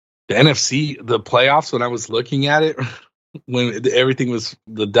 The NFC, the playoffs, when I was looking at it, when everything was,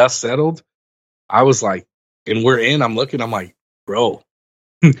 the dust settled, I was like, and we're in, I'm like, bro,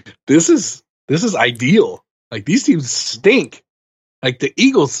 this is ideal. These teams stink. The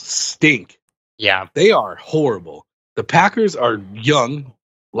Eagles stink. Yeah. They are horrible. The Packers are young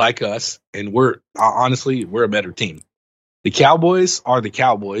like us, and we're a better team. The Cowboys are the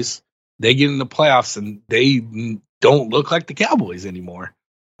Cowboys. They get in the playoffs, and they don't look like the Cowboys anymore.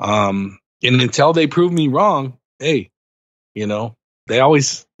 And until they prove me wrong, hey, they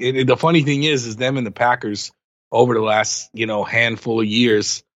always – the funny thing is them and the Packers over the last, handful of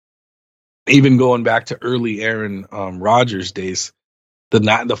years, even going back to early Aaron Rodgers days, the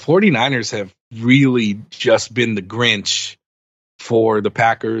 49ers have really just been the Grinch for the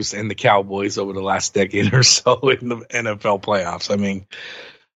Packers and the Cowboys over the last decade or so in the NFL playoffs. I mean,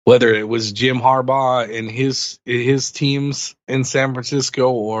 whether it was Jim Harbaugh and his teams in San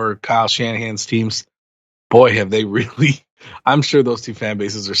Francisco or Kyle Shanahan's teams, boy, have they really – I'm sure those two fan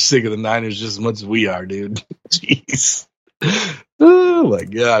bases are sick of the Niners just as much as we are, dude. Jeez. Oh, my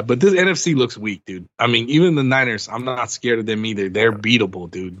God. But this NFC looks weak, dude. I mean, even the Niners, I'm not scared of them either. They're beatable,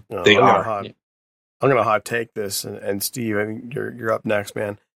 dude. They are. I'm going to hot take this, and Steve, I think you're up next,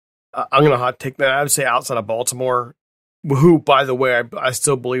 man. I'm going to hot take that. I would say outside of Baltimore, who, by the way, I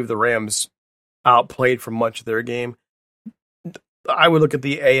still believe the Rams outplayed for much of their game. I would look at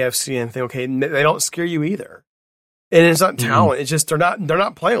the AFC and think, okay, they don't scare you either. And it's not talent. It's just they're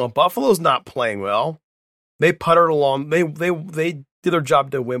not playing well. Buffalo's not playing well. They puttered along. They did their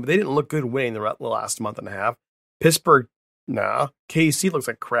job to win, but they didn't look good winning the last month and a half. Pittsburgh, nah. KC looks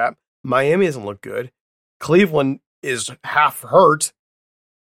like crap. Miami doesn't look good. Cleveland is half hurt.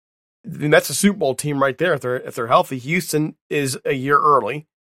 I mean, that's a Super Bowl team right there if they're healthy. Houston is a year early.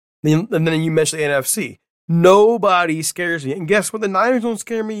 And then you mentioned the NFC. Nobody scares me. And guess what? The Niners don't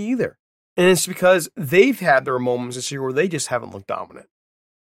scare me either. And it's because they've had their moments this year where they just haven't looked dominant.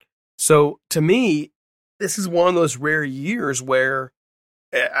 So to me, this is one of those rare years where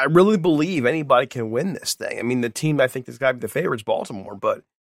I really believe anybody can win this thing. I mean, the team I think that's got to be the favorite is Baltimore, but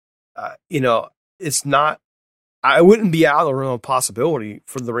it's not. I wouldn't be out of the realm of possibility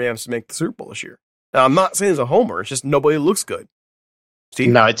for the Rams to make the Super Bowl this year. Now, I'm not saying it's a homer. It's just nobody looks good. Steve?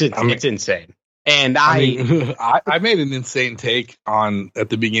 No, it's insane. And I made an insane take at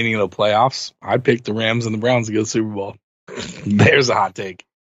the beginning of the playoffs. I picked the Rams and the Browns to go Super Bowl. There's a hot take.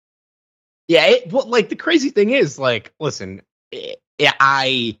 Yeah, the crazy thing is, listen,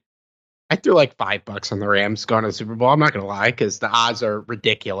 I threw like $5 on the Rams going to the Super Bowl. I'm not going to lie, because the odds are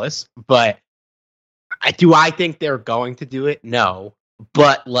ridiculous. But I think they're going to do it? No.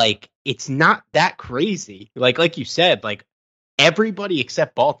 But like, it's not that crazy. Like you said, like everybody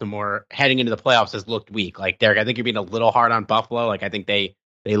except Baltimore heading into the playoffs has looked weak. Like Derek, I think you're being a little hard on Buffalo. Like I think they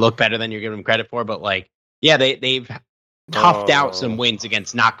look better than you're giving them credit for. But like, yeah, they've toughed out some wins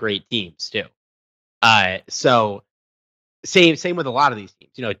against not great teams too. So same with a lot of these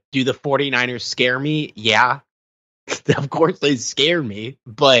teams. You know, do the 49ers scare me? Yeah, of course they scare me.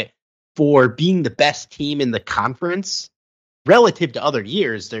 But for being the best team in the conference relative to other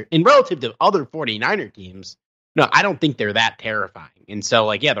years, relative to other 49er teams, no, I don't think they're that terrifying. And so,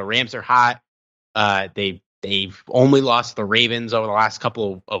 like, yeah, the Rams are hot. They've only lost the Ravens over the last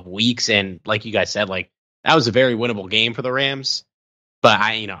couple of weeks, and like you guys said, like that was a very winnable game for the Rams. But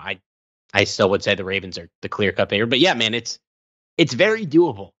I still would say the Ravens are the clear-cut favorite. But yeah, man, it's very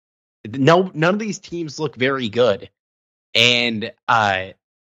doable. None of these teams look very good, and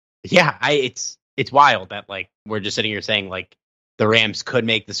it's wild that like we're just sitting here saying like the Rams could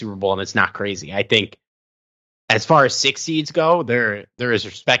make the Super Bowl, and it's not crazy. I think as far as 6 seeds go, they're as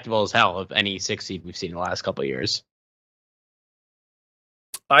respectable as hell of any 6 seed we've seen in the last couple of years.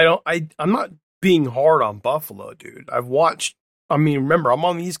 I'm not being hard on Buffalo, dude. Remember, I'm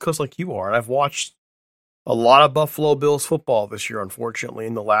on the East Coast like you are, and I've watched a lot of Buffalo Bills football this year, unfortunately,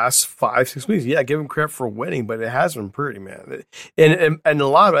 in the last 5-6 weeks. Yeah, give them credit for winning, but it has been pretty, man. And a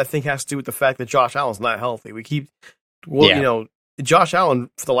lot of it, I think, has to do with the fact that Josh Allen's not healthy. Josh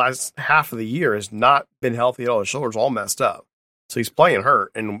Allen, for the last half of the year, has not been healthy at all. His shoulder's all messed up. So he's playing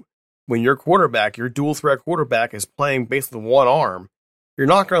hurt. And when your quarterback, your dual-threat quarterback, is playing basically one arm, you're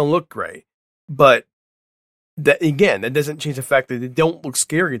not going to look great. But that doesn't change the fact that they don't look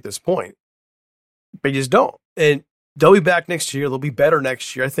scary at this point. They just don't. And they'll be back next year. They'll be better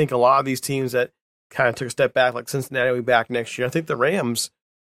next year. I think a lot of these teams that kind of took a step back, like Cincinnati, will be back next year. I think the Rams,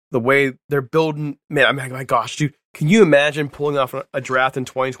 the way they're building, man, my gosh, dude, can you imagine pulling off a draft in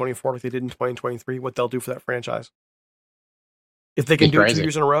 2024 like they did in 2023? What they'll do for that franchise if they can do it 2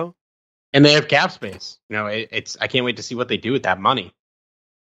 years in a row? And they have cap space. You know, I can't wait to see what they do with that money.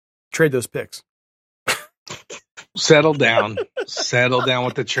 Trade those picks. Settle down. Settle down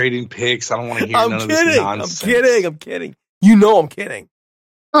with the trading picks. I don't want to hear none of this nonsense. I'm kidding. You know I'm kidding.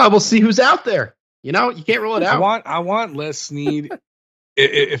 Oh, we'll see who's out there. You know, you can't rule it out. I want Les Snead.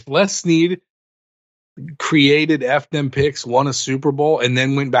 If Les Snead created them picks, won a Super Bowl, and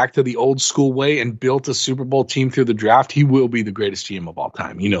then went back to the old school way and built a Super Bowl team through the draft, he will be the greatest GM of all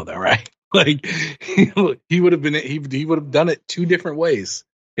time. You know that, right? Like he would have done it 2 different ways.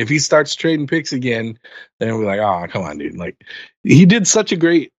 If he starts trading picks again, then we're like, oh, come on, dude. Like, he did such a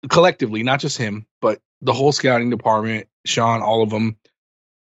great, collectively, not just him, but the whole scouting department, Sean, all of them,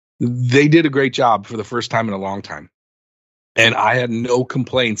 they did a great job for the first time in a long time. And I had no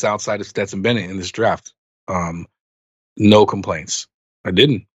complaints outside of Stetson Bennett in this draft. No complaints. I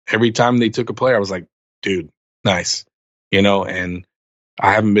didn't. Every time they took a player, I was like, dude, nice. You know, and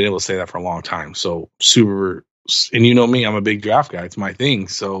I haven't been able to say that for a long time. So super. And you know me, I'm a big draft guy. It's my thing.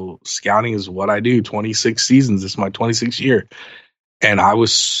 So scouting is what I do. 26 seasons. It's my 26th year. And I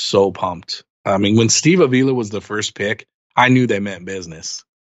was so pumped. I mean, when Steve Avila was the first pick, I knew they meant business.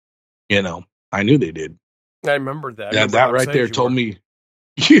 You know, I knew they did. I remember that. Yeah, that right there told me,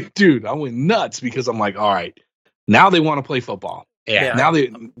 dude, I went nuts because I'm like, all right, now they want to play football. Yeah. Now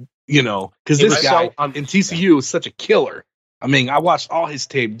they, you know, because this guy in TCU is such a killer. I mean, I watched all his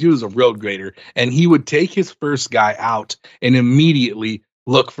tape. Dude was a road grader, and he would take his first guy out and immediately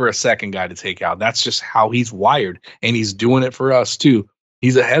look for a second guy to take out. That's just how he's wired, and he's doing it for us too.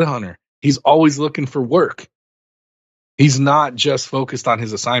 He's a headhunter. He's always looking for work. He's not just focused on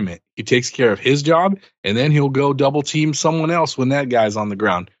his assignment. He takes care of his job, and then he'll go double team someone else when that guy's on the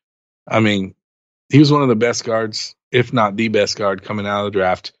ground. I mean, he was one of the best guards, if not the best guard coming out of the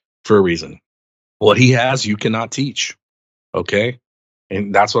draft for a reason. What he has, you cannot teach. Okay.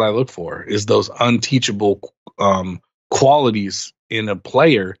 And that's what I look for, is those unteachable qualities in a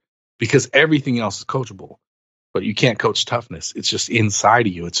player, because everything else is coachable, but you can't coach toughness. It's just inside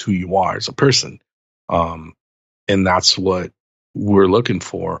of you. It's who you are as a person. And that's what we're looking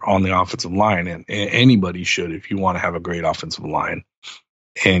for on the offensive line. And anybody should, if you want to have a great offensive line.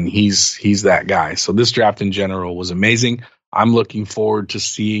 And he's that guy. So this draft in general was amazing. I'm looking forward to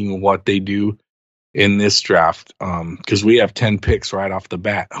seeing what they do in this draft, because we have 10 picks right off the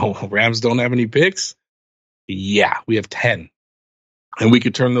bat. Oh, Rams don't have any picks? Yeah, we have 10. And we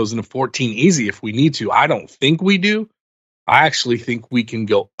could turn those into 14 easy if we need to. I don't think we do. I actually think we can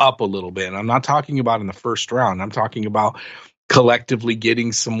go up a little bit. And I'm not talking about in the first round. I'm talking about collectively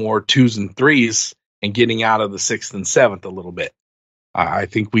getting some more 2s and 3s and getting out of the 6th and 7th a little bit. I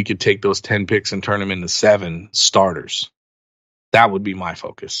think we could take those 10 picks and turn them into 7 starters. That would be my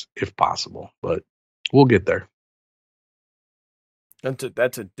focus, if possible, but we'll get there.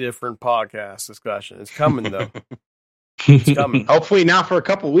 That's a different podcast discussion. It's coming, though. It's coming. Hopefully not for a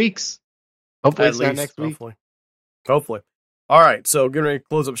couple weeks. Hopefully it's not next week. Hopefully. All right, so getting ready to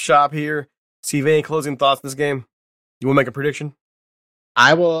close up shop here. Steve, any closing thoughts in this game? You want to make a prediction?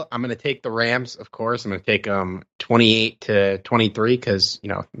 I will. I'm going to take the Rams, of course. I'm going to take them 28-23 because, you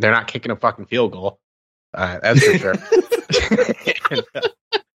know, they're not kicking a fucking field goal. That's for sure.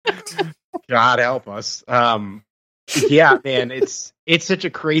 God help us. Yeah, man, it's such a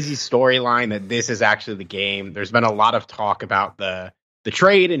crazy storyline that this is actually the game. There's been a lot of talk about the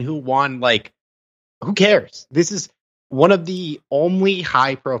trade and who won. Like, who cares? This is one of the only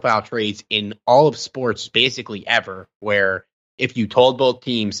high-profile trades in all of sports, basically ever, where if you told both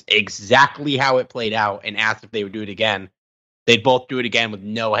teams exactly how it played out and asked if they would do it again, they'd both do it again with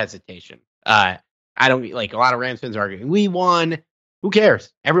no hesitation. I don't like a lot of Rams fans arguing, we won. Who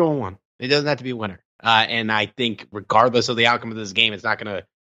cares? Everyone won. It doesn't have to be a winner. And I think regardless of the outcome of this game, it's not going to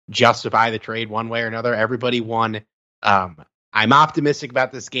justify the trade one way or another. Everybody won. I'm optimistic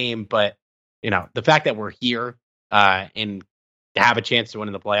about this game, but you know, the fact that we're here and to have a chance to win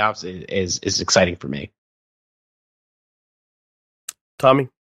in the playoffs is exciting for me. Tommy?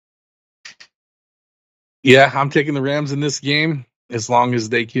 Yeah, I'm taking the Rams in this game as long as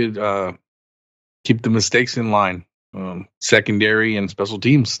they could keep the mistakes in line. Secondary and special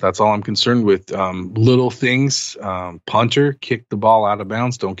teams. That's all I'm concerned with. Little things, punter, kick the ball out of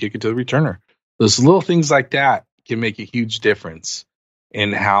bounds, don't kick it to the returner. Those little things like that can make a huge difference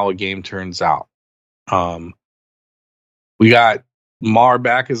in how a game turns out. We got Marr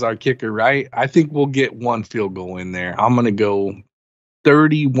back as our kicker, right? I think we'll get one field goal in there. I'm going to go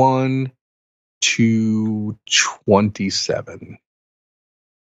 31-27.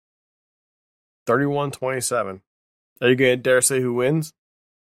 31-27. Are you going to dare say who wins?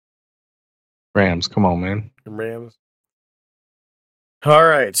 Rams. Come on, man. Rams. All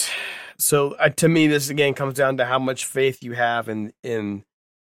right. So to me, this again comes down to how much faith you have in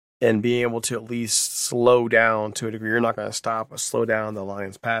being able to at least slow down to a degree. You're not going to stop, but slow down the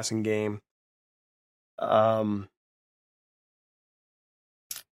Lions' passing game. I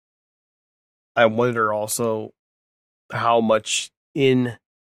wonder also how much in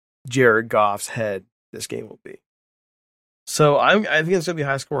Jared Goff's head this game will be. So I think it's going to be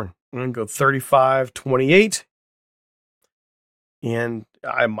high scoring. I'm going to go 35-28. And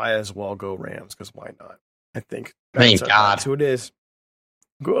I might as well go Rams, because why not? I think that's who it is.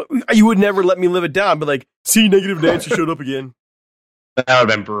 You would never let me live it down, but like, see, negative Nancy showed up again. That would have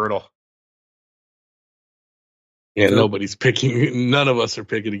been brutal. Yeah, nobody's picking. None of us are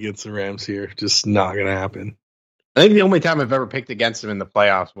picking against the Rams here. Just not going to happen. I think the only time I've ever picked against them in the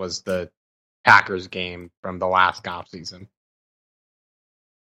playoffs was the Packers game from the last golf season.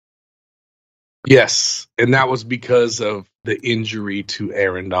 Yes, and that was because of the injury to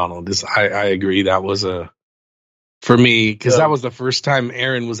Aaron Donald. I agree. That was for me, because that was the first time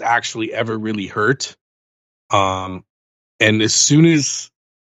Aaron was actually ever really hurt. And as soon as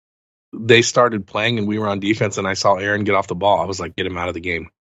they started playing and we were on defense and I saw Aaron get off the ball, I was like, get him out of the game.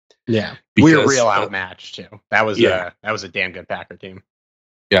 Yeah. We were real outmatched too. That was a damn good Packer team.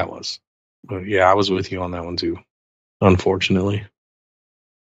 Yeah, it was. But yeah, I was with you on that one too, unfortunately.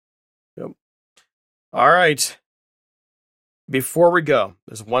 Yep. All right. Before we go,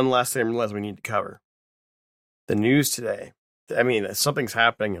 there's one last thing we need to cover. The news today. I mean, something's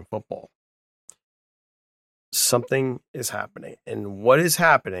happening in football. Something is happening. And what is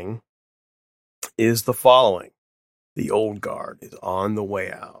happening is the following. The old guard is on the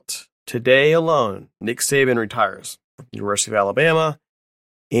way out. Today alone, Nick Saban retires from the University of Alabama.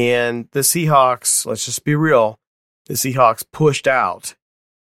 And the Seahawks, let's just be real, the Seahawks pushed out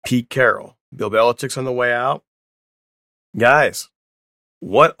Pete Carroll. Bill Belichick's on the way out. Guys,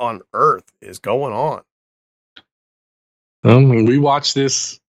 what on earth is going on? We watched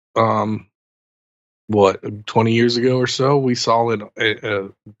this, 20 years ago or so? We saw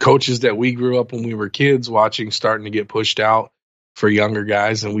it, coaches that we grew up when we were kids watching starting to get pushed out for younger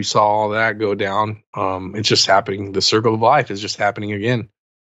guys, and we saw all that go down. It's just happening. The circle of life is just happening again.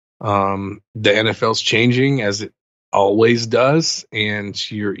 The NFL's changing as it always does,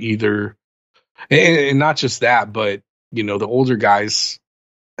 and you're either, and not just that, but you know, the older guys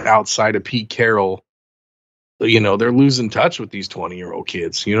outside of Pete Carroll, you know, they're losing touch with these 20-year-old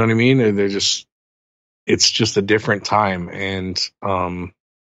kids. You know what I mean? They're just, it's just a different time, and time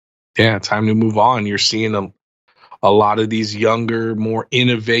to move on. You're seeing a lot of these younger, more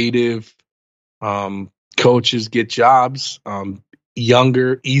innovative coaches get jobs.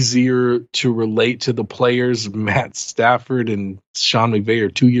 Younger, easier to relate to the players. Matt Stafford and Sean McVay are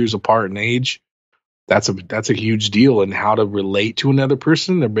 2 years apart in age. That's a huge deal. And how to relate to another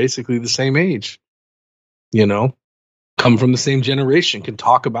person, they're basically the same age. Come from the same generation, can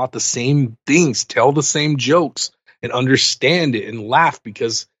talk about the same things, tell the same jokes, and understand it and laugh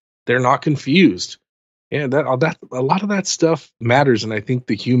because they're not confused. Yeah, that a lot of that stuff matters, and I think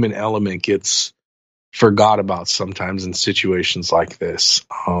the human element gets forgot about sometimes in situations like this.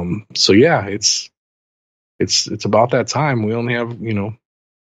 So yeah, it's about that time. We only have,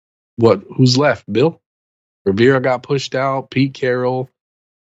 who's left? Bill Rivera got pushed out. Pete Carroll.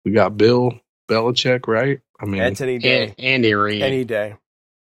 We got Bill Belichick, right? I mean, that's any day. Andy Reid. Any day.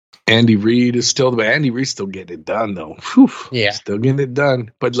 Andy Reid is still Andy Reid's still getting it done though. Whew, yeah, still getting it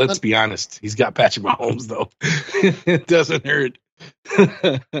done. But let's be honest, he's got Patrick Mahomes though. It doesn't hurt.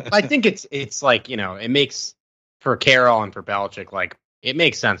 I think it's like, it makes for Carroll and for Belichick, like it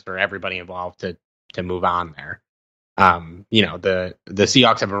makes sense for everybody involved to move on there. The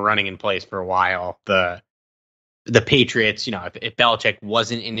Seahawks have been running in place for a while. The Patriots, if Belichick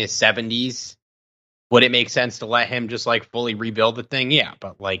wasn't in his 70s, would it make sense to let him just like fully rebuild the thing? Yeah,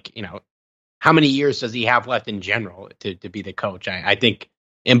 but like, how many years does he have left in general to be the coach? I think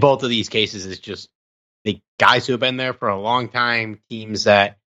in both of these cases, it's just the guys who have been there for a long time, teams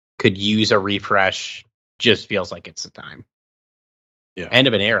that could use a refresh, just feels like it's the time. Yeah, end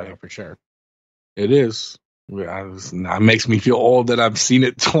of an era though, for sure. It is. It makes me feel old that I've seen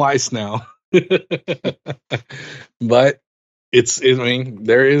it twice now. But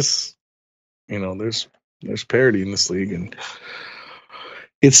there is, there's parity in this league, and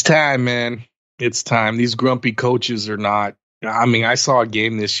it's time, man. It's time. These grumpy coaches are not. I saw a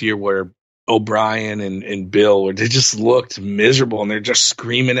game this year where O'Brien and Bill, where they just looked miserable and they're just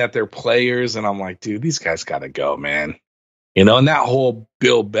screaming at their players, and I'm like, dude, these guys got to go, man. And that whole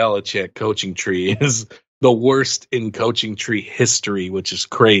Bill Belichick coaching tree is the worst in coaching tree history, which is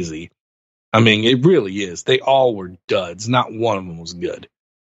crazy. It really is. They all were duds. Not one of them was good.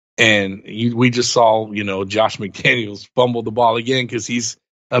 And we just saw, Josh McDaniels fumble the ball again because he's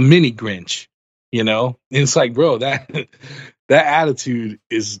a mini Grinch, And it's like, bro, that attitude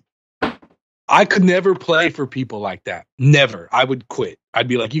is. I could never play for people like that. Never. I would quit. I'd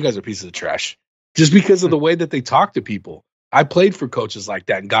be like, you guys are pieces of trash, just because of the way that they talk to people. I played for coaches like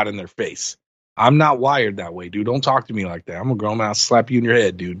that and got in their face. I'm not wired that way, dude. Don't talk to me like that. I'm a grown man. I'll slap you in your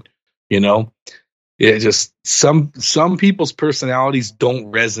head, dude. It just some people's personalities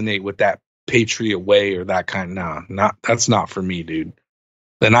don't resonate with that Patriot way or that kind. That's not for me, dude.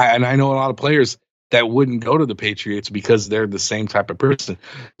 And I know a lot of players that wouldn't go to the Patriots because they're the same type of person.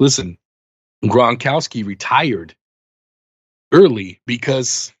 Listen, Gronkowski retired early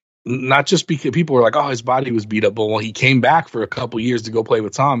because not just because people were like, oh, his body was beat up. But he came back for a couple years to go play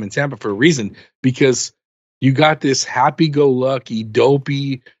with Tom in Tampa for a reason, because you got this happy-go-lucky,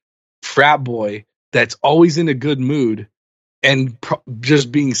 dopey frat boy that's always in a good mood and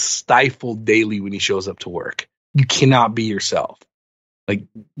just being stifled daily when he shows up to work. You cannot be yourself. Like,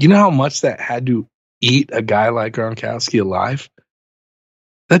 you know how much that had to eat a guy like Gronkowski alive?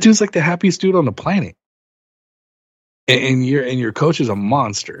 That dude's like the happiest dude on the planet. And your coach is a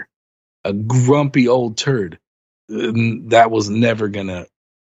monster, a grumpy old turd. That was never gonna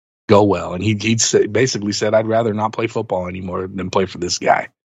go well. And he basically said, I'd rather not play football anymore than play for this guy.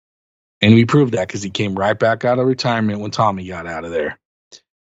 And we proved that because he came right back out of retirement when Tommy got out of there.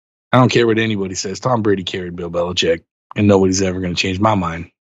 I don't care what anybody says. Tom Brady carried Bill Belichick, and nobody's ever going to change my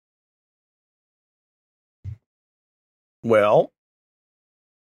mind. Well,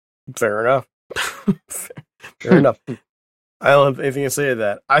 fair enough. Fair enough. I don't have anything to say to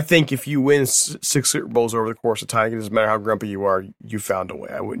that. I think if you win 6 Super Bowls over the course of time, it doesn't matter how grumpy you are, you found a way.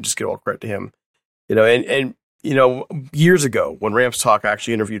 I wouldn't just give all credit to him. And years ago, when Rams Talk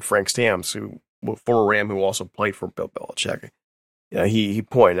actually interviewed Frank Stamps, former Ram who also played for Bill Belichick, he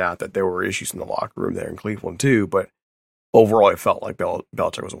pointed out that there were issues in the locker room there in Cleveland too, but overall it felt like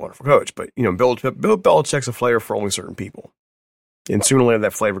Belichick was a wonderful coach. But, Bill Belichick's a flavor for only certain people. And sooner or later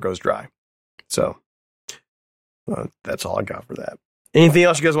that flavor goes dry. So that's all I got for that. Anything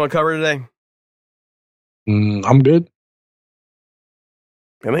else you guys want to cover today? I'm good.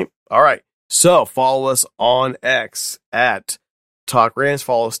 Really? All right. So follow us on X at Talk Rams.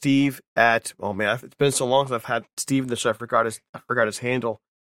 Follow Steve at, oh man, it's been so long since I've had Steve in the show. I forgot his handle.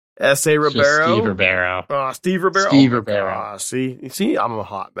 S.A. Ribeiro. Steve Ribeiro. Steve Ribeiro. Steve Ribeiro. See, I'm a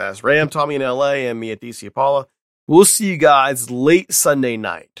hot mess. Ram, Tommy in LA, and me at DC Apollo. We'll see you guys late Sunday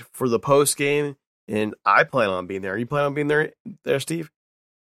night for the post game And I plan on being there. Are you planning on being there, Steve?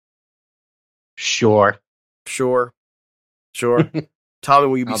 Sure. Tommy,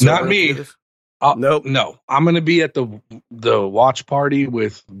 will you be not me? Nope. No, I'm going to be at the watch party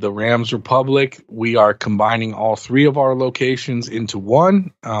with the Rams Republic. We are combining all 3 of our locations into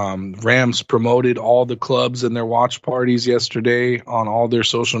one. Rams promoted all the clubs and their watch parties yesterday on all their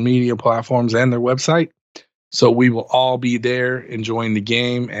social media platforms and their website. So we will all be there enjoying the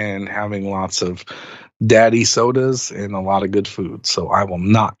game and having lots of daddy sodas and a lot of good food. So I will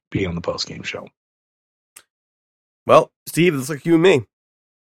not be on the post-game show. Well, Steve, it looks like you and me.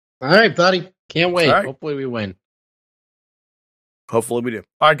 All right, buddy. Can't wait. Right. Hopefully we win. Hopefully we do.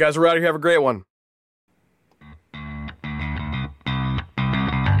 All right, guys, we're out of here. Have a great one.